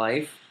person in your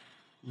life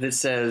that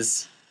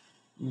says,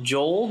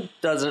 Joel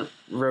doesn't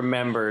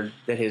remember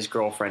that his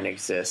girlfriend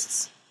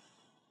exists.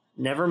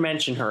 Never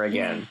mention her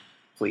again.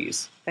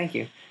 Please. Thank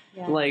you.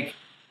 Yeah. Like,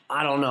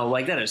 I don't know.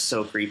 Like, that is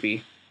so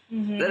creepy.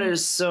 That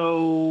is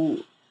so...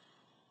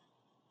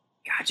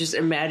 God, just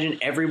imagine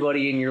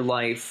everybody in your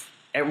life.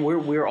 And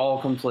we're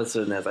all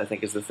complicit in this, I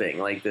think, is the thing.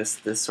 Like,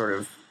 this sort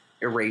of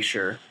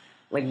erasure.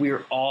 Like,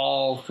 we're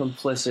all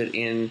complicit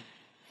in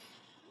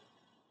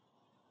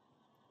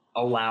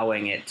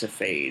allowing it to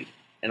fade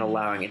and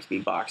allowing it to be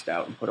boxed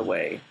out and put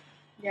away.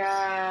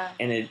 Yeah.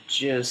 And it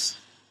just...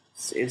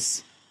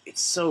 It's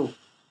so...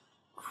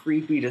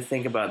 creepy to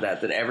think about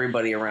that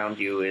everybody around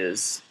you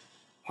is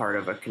part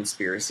of a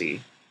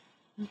conspiracy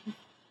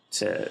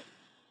to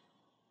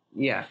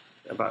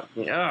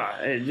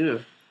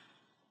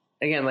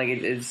again, like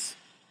it's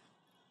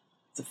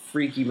a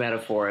freaky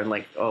metaphor and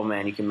like, oh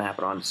man, you can map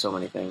it onto so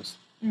many things.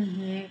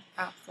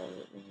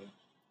 Absolutely.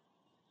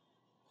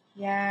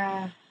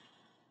 Yeah,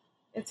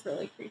 it's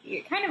really creepy.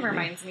 It kind of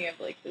reminds me of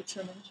like the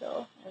Truman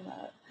Show and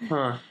that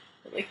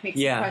it like makes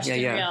you question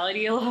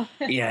reality a little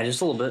bit. Yeah,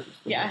 just a little bit.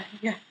 Yeah.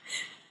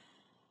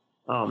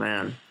 Oh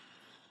man.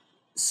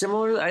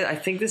 Similar, I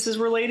think this is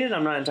related.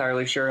 I'm not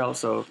entirely sure.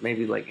 Also,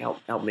 maybe like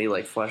help me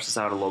like flesh this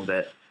out a little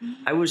bit.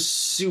 I was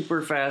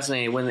super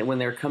fascinated when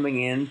they're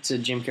coming into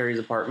Jim Carrey's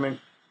apartment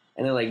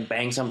and they like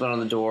bang something on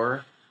the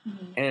door,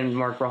 and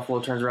Mark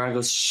Ruffalo turns around and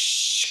goes,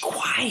 "Shh,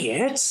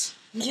 quiet."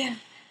 Yeah.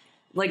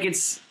 Like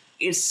it's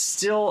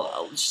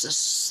still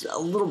just a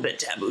little bit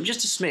taboo,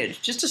 just a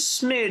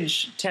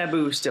smidge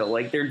taboo still.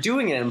 Like they're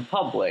doing it in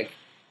public.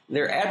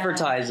 They're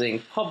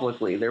advertising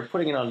publicly. They're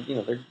putting it on,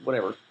 their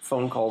whatever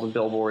phone calls and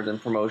billboards and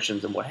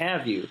promotions and what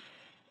have you.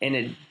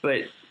 And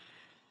but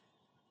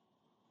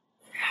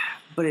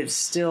it's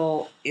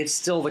still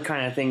the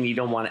kind of thing you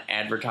don't want to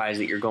advertise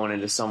that you're going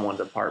into someone's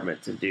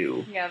apartment to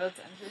do. Yeah, that's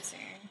interesting.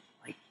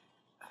 Like,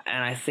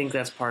 and I think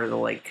that's part of the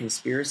like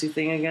conspiracy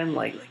thing again.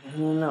 Like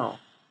no,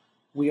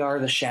 we are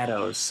the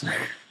shadows.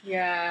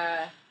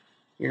 Yeah.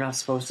 You're not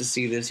supposed to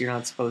see this. You're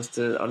not supposed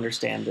to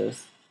understand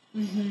this.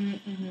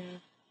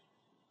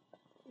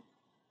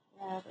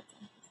 Yeah, that's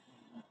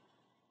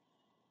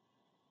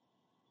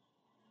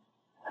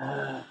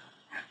interesting.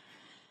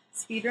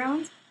 Speed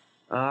round?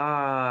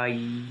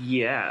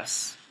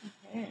 Yes.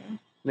 Okay.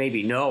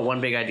 Maybe. No,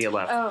 one big idea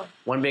left. Oh.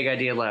 One big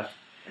idea left.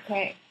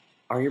 Okay.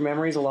 Are your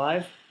memories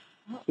alive?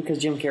 Oh. Because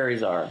Jim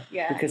Carrey's are.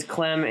 Yeah. Because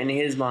Clem, in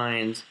his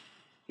mind,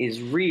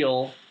 is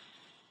real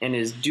and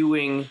is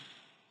doing...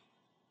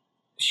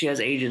 She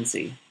has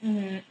agency.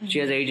 She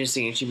has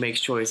agency and she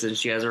makes choices and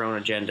she has her own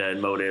agenda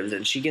and motives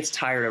and she gets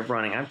tired of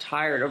running. I'm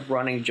tired of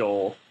running,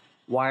 Joel.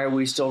 Why are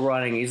we still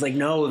running? He's like,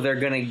 no, they're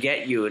going to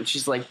get you. And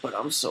she's like, but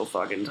I'm so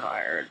fucking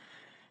tired.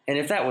 And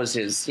if that was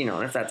his,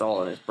 and if that's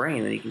all in his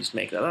brain, then he can just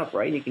make that up,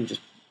 right? He can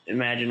just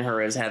imagine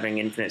her as having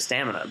infinite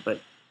stamina,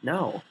 but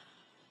no.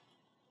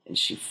 And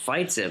she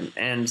fights him,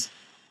 and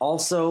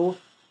also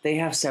they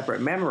have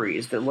separate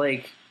memories that,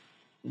 like,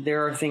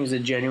 there are things that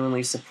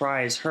genuinely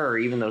surprise her,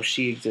 even though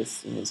she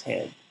exists in his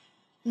head.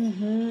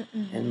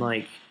 And,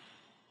 like,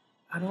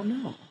 I don't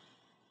know.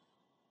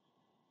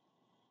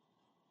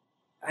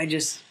 I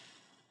just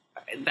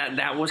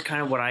that was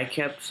kind of what I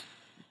kept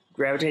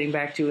gravitating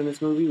back to in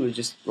this movie, was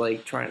just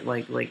like trying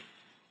like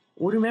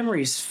what do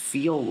memories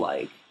feel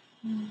like?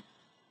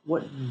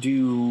 What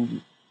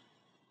do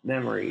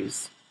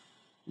memories?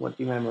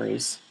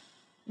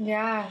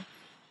 Yeah.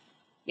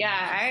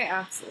 Yeah, I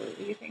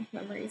absolutely think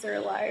memories are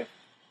alive.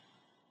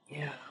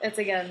 Yeah. It's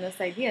again this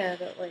idea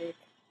that like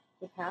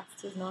the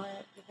past is not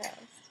the past.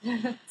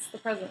 It's the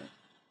present.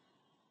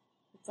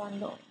 It's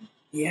ongoing.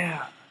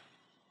 Yeah.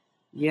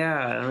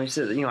 Yeah, and we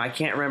said, I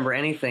can't remember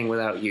anything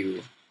without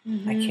you.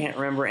 I can't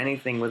remember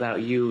anything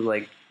without you.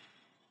 Like,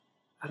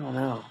 I don't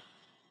know.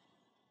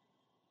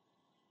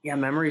 Yeah,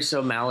 memory's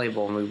so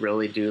malleable, and we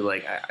really do,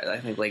 like, I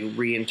think, like,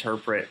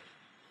 reinterpret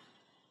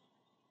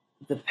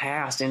the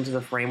past into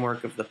the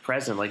framework of the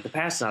present. Like, the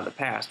past is not the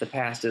past. The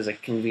past is a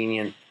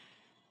convenient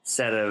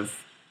set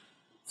of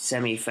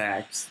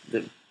semi-facts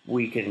that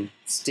we can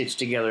stitch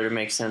together to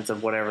make sense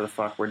of whatever the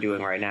fuck we're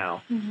doing right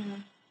now.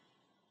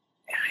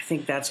 And I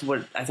think that's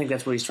what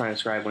he's trying to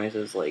describe when he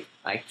says, like,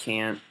 I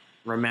can't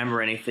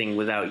remember anything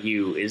without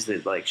you, is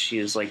that, like, she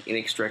is, like,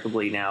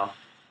 inextricably now.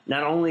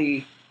 Not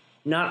only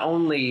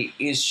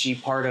is she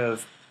part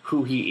of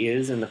who he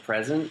is in the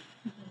present,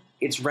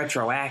 it's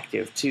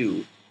retroactive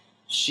too.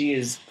 She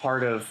is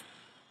part of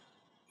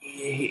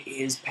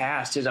his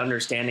past. His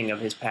understanding of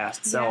his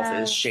past self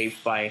is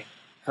shaped by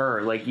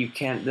her. Like, you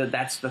can't.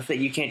 That's the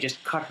thing. You can't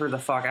just cut her the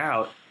fuck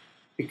out,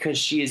 because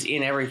she is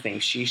in everything.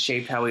 She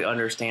shaped how he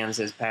understands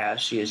his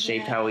past. She has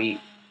shaped how he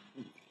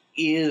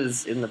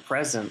is in the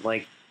present.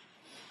 Like,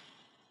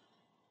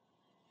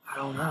 I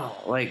don't know.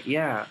 Like,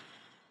 yeah.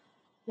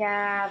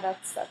 Yeah,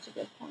 that's such a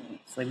good point.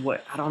 It's like,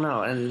 what? I don't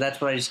know. And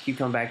that's what I just keep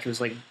coming back to,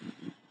 is like,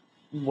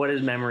 what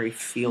does memory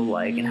feel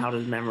like? And how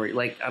does memory,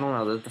 like, I don't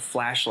know, the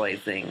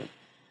flashlight thing,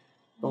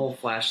 the whole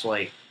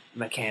flashlight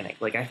mechanic.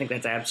 Like, I think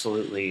that's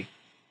absolutely,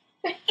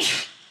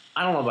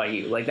 I don't know about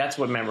you. Like, that's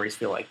what memories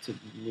feel like to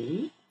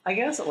me, I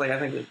guess. Like, I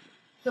think that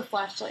the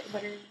flashlight,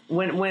 what are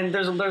you... when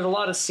there's a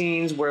lot of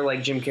scenes where,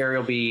 like, Jim Carrey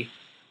will be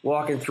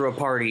walking through a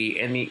party,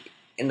 and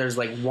there's,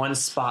 like, one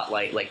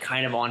spotlight, like,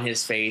 kind of on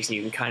his face, and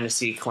you can kind of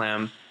see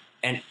Clem,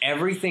 and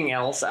everything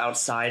else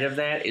outside of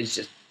that is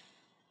just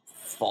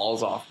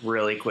falls off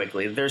really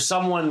quickly. There's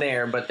someone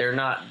there, but they're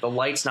not, the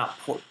light's not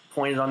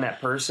pointed on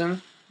that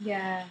person.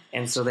 Yeah.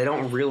 And so they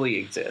don't really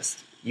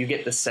exist. You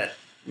get the sort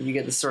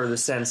of the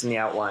sense and the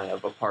outline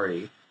of a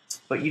party,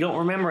 but you don't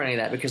remember any of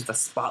that because the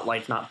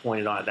spotlight's not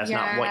pointed on it. That's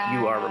not what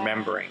you are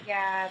remembering.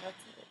 Yeah,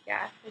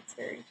 that's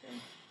very true.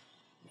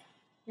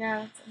 Yeah,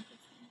 that's interesting.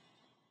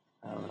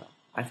 I don't know.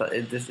 I thought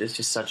this is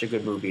just such a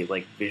good movie,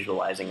 like,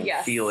 visualizing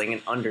and feeling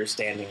and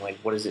understanding, like,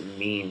 what does it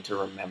mean to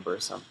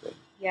remember something?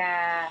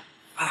 Yeah.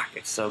 Fuck,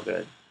 it's so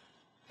good.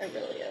 It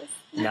really is.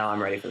 Now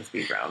I'm ready for the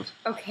speed round.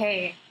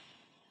 Okay.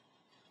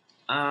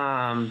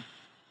 Her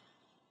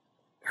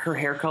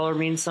hair color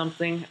means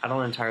something. I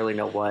don't entirely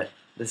know what.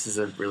 This is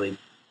a really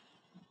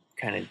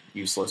kind of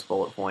useless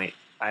bullet point.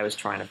 I was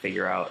trying to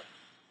figure out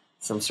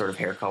some sort of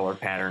hair color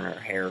pattern or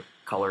hair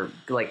color,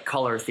 like,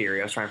 color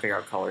theory. I was trying to figure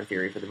out color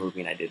theory for the movie,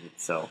 and I didn't.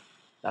 So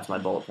that's my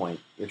bullet point.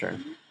 Your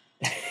turn.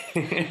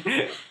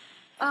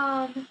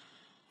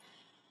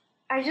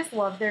 I just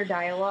love their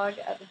dialogue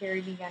at the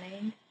very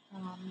beginning.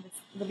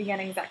 The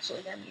beginning is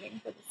actually their meeting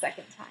for the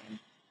second time.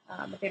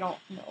 But they don't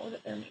know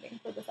that they're meeting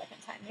for the second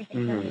time. They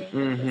think they're meeting for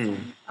the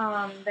first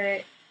time.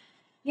 But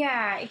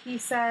yeah, he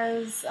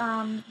says,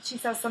 she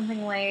says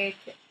something like,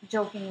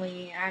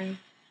 jokingly, I'm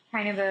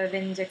kind of a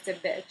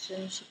vindictive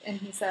bitch. And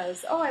he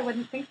says, oh, I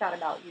wouldn't think that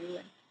about you.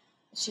 And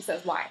she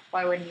says, why?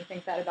 Why wouldn't you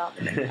think that about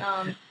me?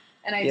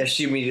 And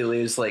she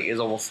immediately is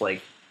almost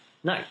like,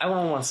 not, I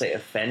don't want to say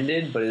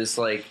offended, but it's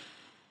like,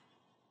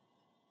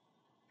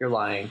 you're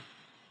lying.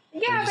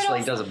 Yeah, just, but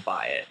like, doesn't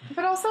buy it.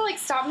 But also, like,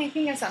 stop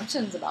making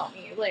assumptions about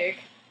me. Like,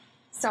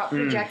 stop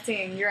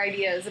projecting your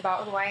ideas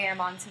about who I am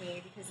onto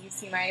me because you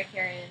see my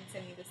appearance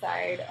and you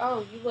decide,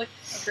 oh, you look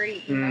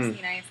great, you must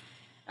be nice.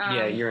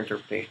 Yeah, your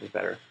interpretation is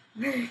better.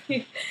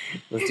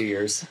 Let's do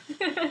yours.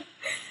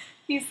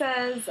 He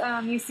says,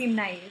 you seem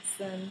nice,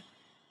 and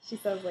she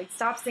says, like,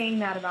 stop saying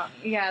that about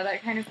me. Yeah,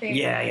 that kind of thing.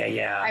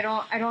 Yeah. I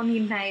don't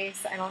need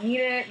nice. I don't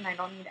need it, and I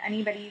don't need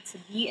anybody to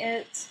be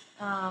it.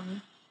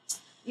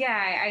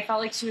 I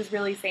felt like she was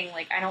really saying,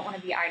 like, I don't want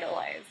to be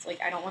idolized.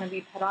 Like, I don't want to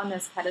be put on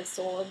this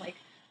pedestal and, like,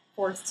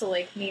 forced to,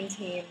 like,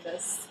 maintain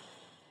this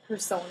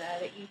persona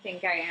that you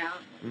think I am.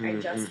 Like, I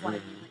just want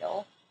to be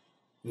real.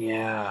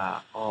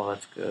 Yeah. Oh,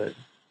 that's good.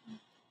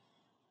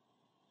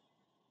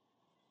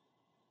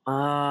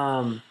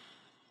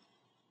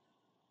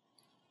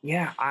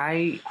 Yeah,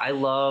 I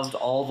loved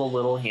all the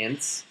little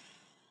hints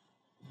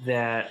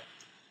that,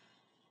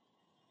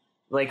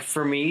 like,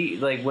 for me,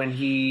 like, when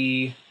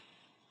he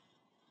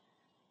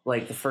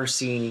like the first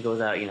scene, he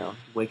goes out,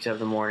 wakes up in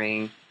the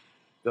morning,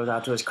 goes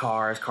out to his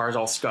car. His car's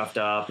all scuffed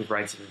up. He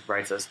writes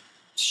a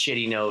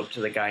shitty note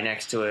to the guy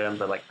next to him,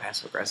 but like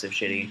passive aggressive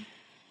shitty.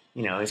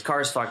 His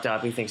car's fucked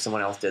up. He thinks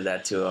someone else did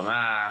that to him.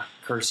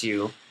 Curse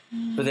you.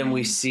 But then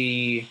we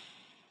see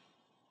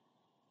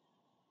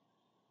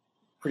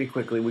pretty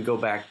quickly, we go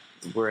back,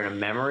 we're in a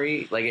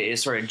memory. Like, it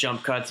sort of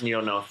jump cuts and you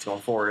don't know if it's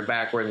going forward or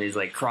backward. And he's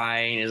like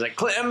crying. He's like,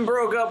 Clem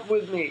broke up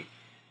with me.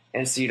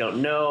 And so you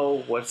don't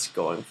know what's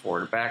going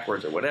forward or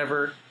backwards or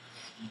whatever.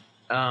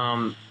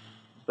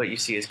 But you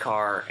see his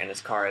car, and his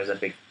car has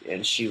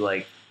and she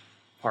like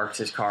parks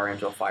his car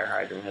into a fire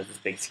hydrant and has this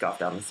big scuff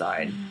down the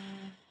side.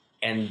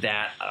 And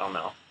that, I don't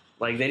know.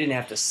 Like, they didn't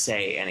have to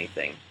say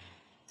anything.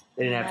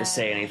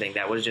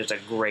 That was just a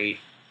great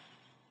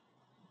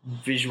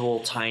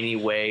visual, tiny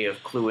way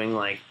of cluing,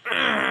 like,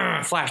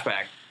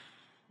 flashback.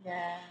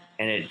 Yeah.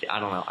 And I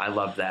don't know. I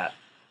loved that.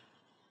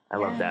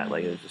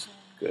 Like, it was just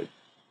good.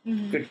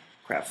 Good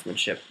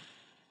craftsmanship.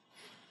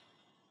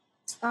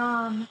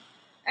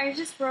 I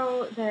just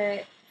wrote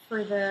that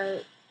for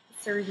the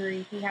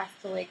surgery, he has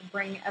to, like,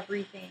 bring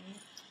everything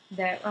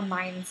that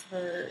reminds him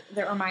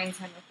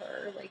of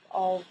her, like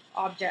all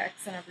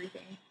objects and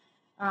everything,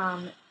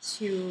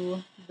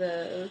 to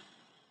the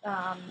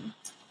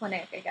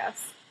clinic, I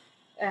guess.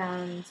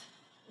 And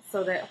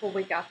so that he'll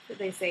wake up,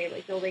 they say,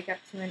 like, he'll wake up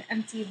to an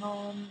empty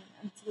home,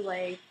 empty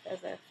life,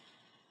 as if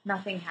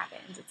nothing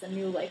happened. It's a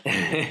new life.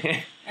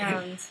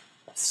 And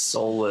a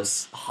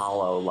soulless,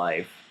 hollow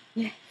life.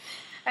 Yeah.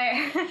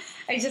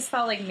 I just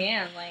felt like,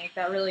 man, like,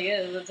 that really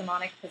is a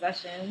demonic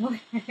possession.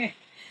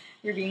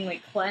 You're being,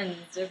 like,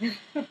 cleansed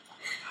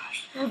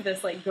of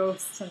this, like,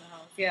 ghost in the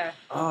house. Yeah.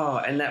 Oh,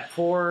 and that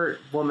poor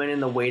woman in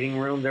the waiting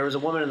room. There was a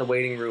woman in the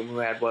waiting room who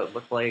had what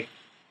looked like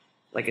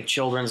a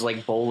children's,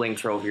 like, bowling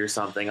trophy or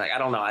something. Like, I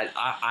don't know.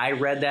 I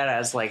read that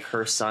as, like,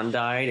 her son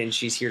died, and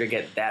she's here to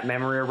get that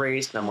memory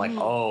erased. And I'm like,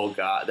 oh,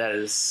 God, that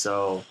is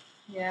so...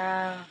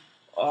 Yeah.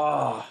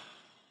 Oh,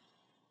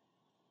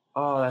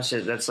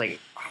 that's, like,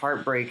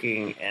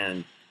 heartbreaking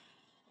and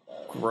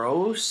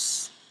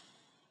gross.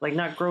 Like,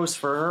 not gross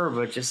for her,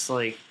 but just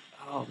like,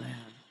 oh, man.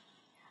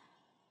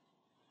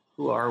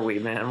 Who are we,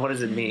 man? What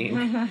does it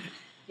mean?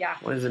 Yeah.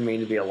 What does it mean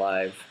to be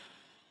alive?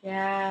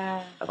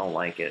 Yeah. I don't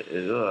like it.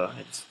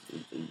 It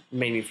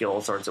made me feel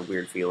all sorts of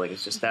weird feelings.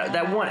 It's just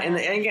that one. And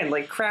again,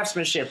 like,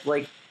 craftsmanship.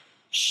 Like,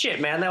 shit,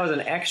 man, that was an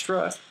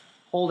extra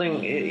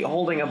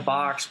holding a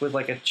box with,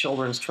 like, a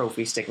children's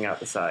trophy sticking out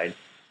the side.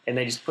 And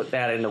they just put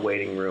that in the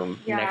waiting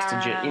room next to,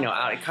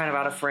 kind of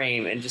out of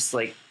frame. And just,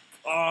 like,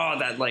 oh,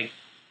 that, like,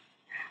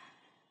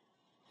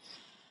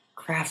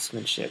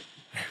 craftsmanship.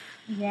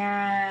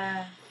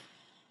 Yeah.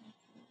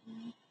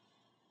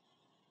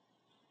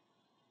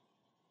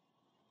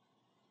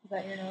 Is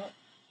that your note?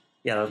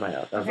 Yeah, that was my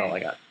note. That was all I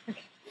got.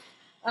 Okay.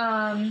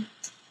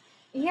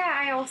 Yeah,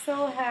 I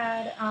also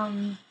had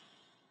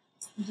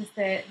just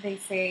that they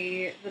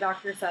say, the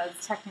doctor says,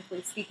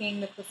 technically speaking,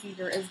 the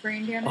procedure is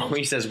brain damage. Oh,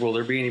 he says, will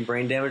there be any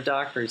brain damage,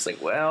 doctor? He's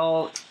like,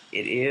 well,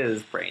 it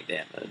is brain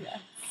damage. Yes.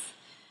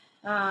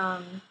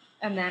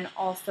 And then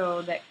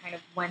also that kind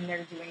of when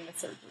they're doing the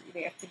surgery,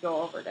 they have to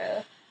go over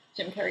to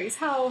Jim Carrey's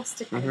house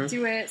to kind of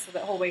do it so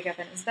that he'll wake up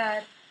in his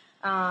bed.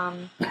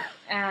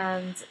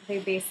 And they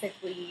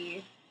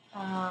basically,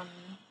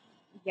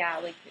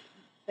 like,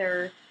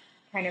 they're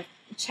kind of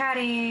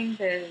chatting,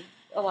 the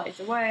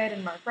Elijah Wood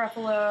and Mark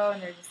Ruffalo,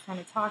 and they're just kind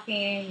of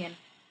talking, and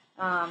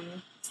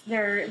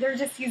they're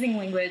just using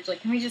language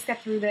like, can we just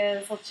get through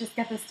this? Let's just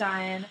get this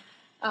done.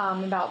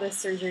 About this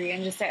surgery,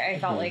 and just I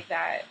felt like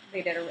that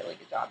they did a really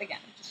good job again,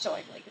 just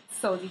showing, like, it's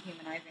so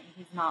dehumanizing.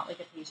 He's not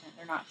like a patient.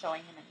 They're not showing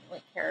him any,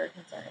 like, care or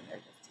concern.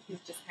 He's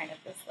just kind of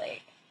this,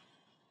 like,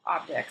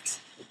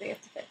 object that they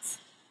have to fix.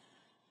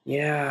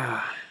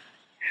 Yeah.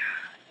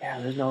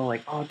 There's no,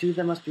 like, oh, dude,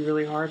 that must be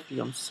really hard for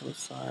you. I'm so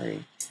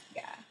sorry.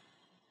 Yeah.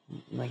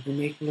 Like, you're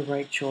making the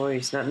right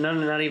choice. Not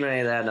even any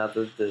of that. Not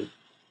the.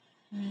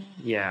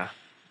 Yeah.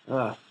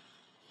 Ugh.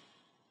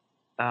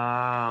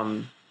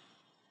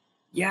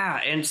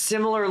 Yeah, and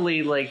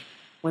similarly, like,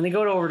 when they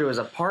go over to his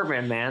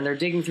apartment, man, they're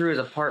digging through his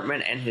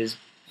apartment and his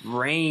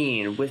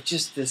brain with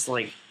just this,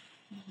 like,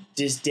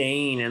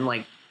 disdain and,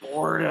 like,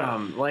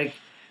 boredom. Like,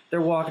 they're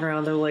walking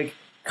around, they're, like,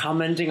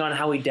 commenting on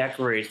how he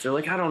decorates. They're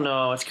like, I don't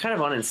know, it's kind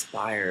of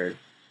uninspired.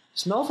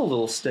 Smells a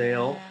little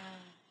stale.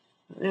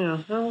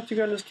 Yeah, oh, what you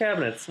got in his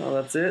cabinets? Oh,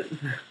 that's it.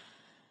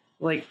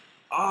 Like,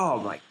 oh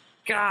my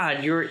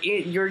God, you're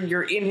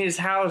in his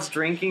house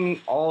drinking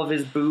all of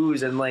his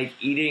booze and, like,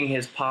 eating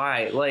his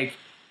pie. Like,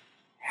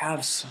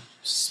 have some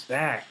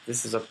respect.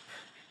 This is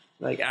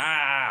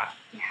Yeah.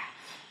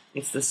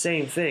 It's the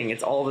same thing.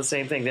 It's all the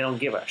same thing. They don't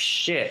give a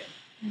shit.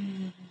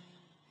 Mm-hmm.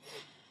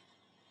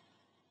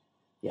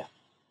 Yeah.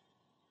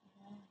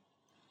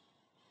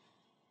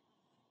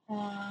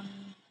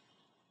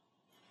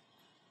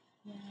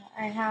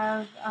 I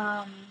have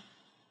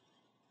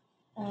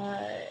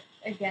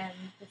again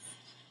just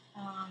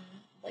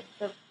like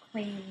the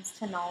claims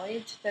to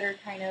knowledge that are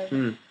kind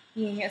of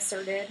being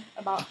asserted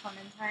about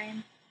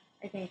Clementine.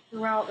 I think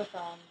throughout the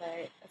film,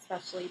 but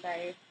especially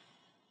by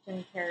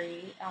Jim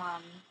Carrey.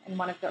 In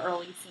one of the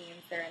early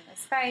scenes, they're in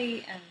this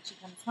fight, and she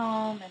comes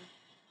home, and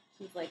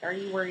she's like, "Are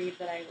you worried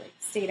that I like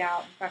stayed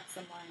out and fucked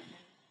someone?" And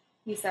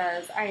he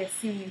says, "I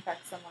assume you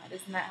fucked someone.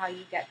 Isn't that how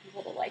you get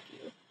people to like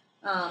you?"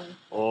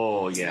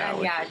 Oh yeah,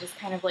 and yeah, just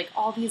kind of like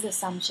all these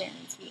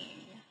assumptions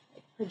being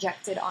like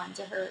projected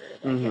onto her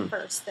like at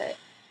first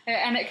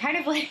and it kind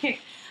of like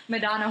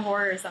Madonna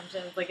horror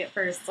assumptions. Like at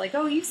first, like,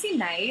 "Oh, you seem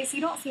nice.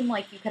 You don't seem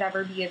like you could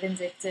ever be a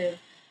vindictive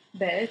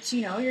bitch.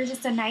 You know, you're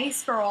just a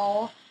nice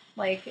girl."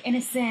 Like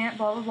innocent,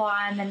 blah blah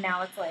blah, and then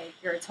now it's like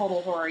you're a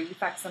total whore. You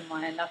fuck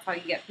someone, and that's how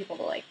you get people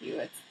to like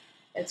you.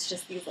 It's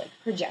just these like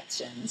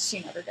projections. She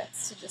never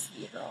gets to just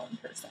be her own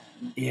person.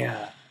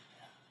 Yeah.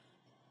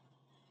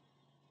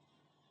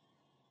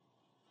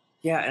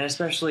 Yeah, and it's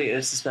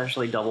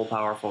especially double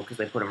powerful because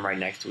they put them right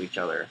next to each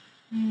other.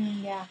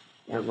 Yeah.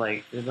 They're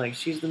like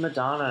she's the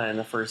Madonna in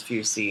the first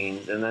few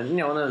scenes, and then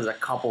there's a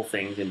couple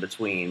things in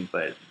between,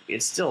 but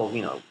it's still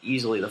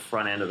easily the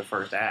front end of the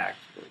first act.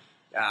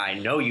 I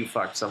know you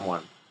fucked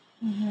someone.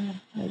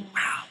 Like,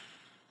 wow.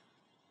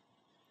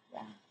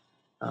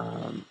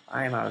 Yeah.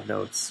 I am out of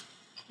notes.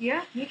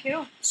 Yeah, me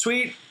too.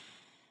 Sweet.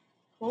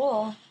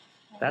 Cool.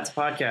 That's a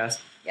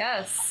podcast.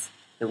 Yes.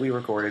 That we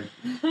recorded.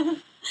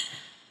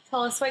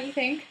 Tell us what you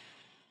think.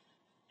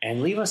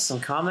 And leave us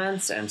some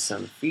comments and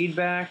some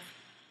feedback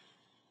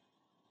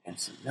and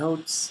some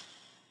notes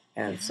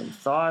and some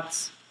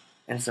thoughts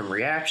and some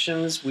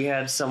reactions. We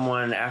had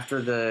someone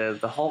after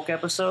the Hulk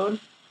episode.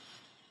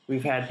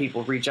 We've had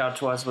people reach out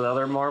to us with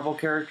other Marvel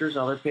characters,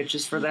 other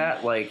pitches for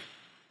that. Like,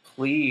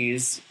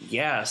 please,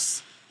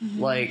 yes.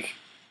 Like,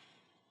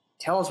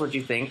 tell us what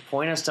you think.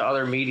 Point us to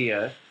other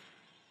media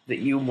that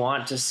you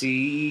want to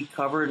see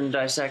covered and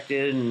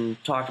dissected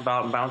and talked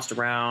about and bounced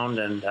around.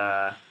 And,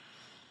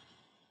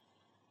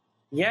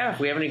 yeah, if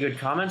we have any good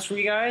comments from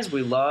you guys,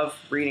 we love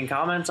reading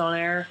comments on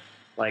air.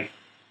 Like,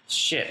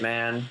 shit,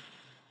 man.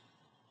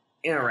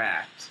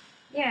 Interact.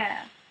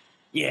 Yeah.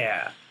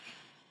 Yeah.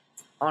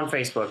 On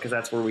Facebook, because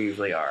that's where we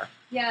usually are.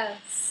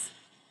 Yes.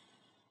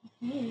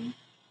 Okay.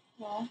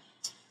 Well,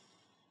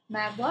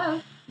 mad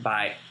love.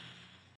 Bye.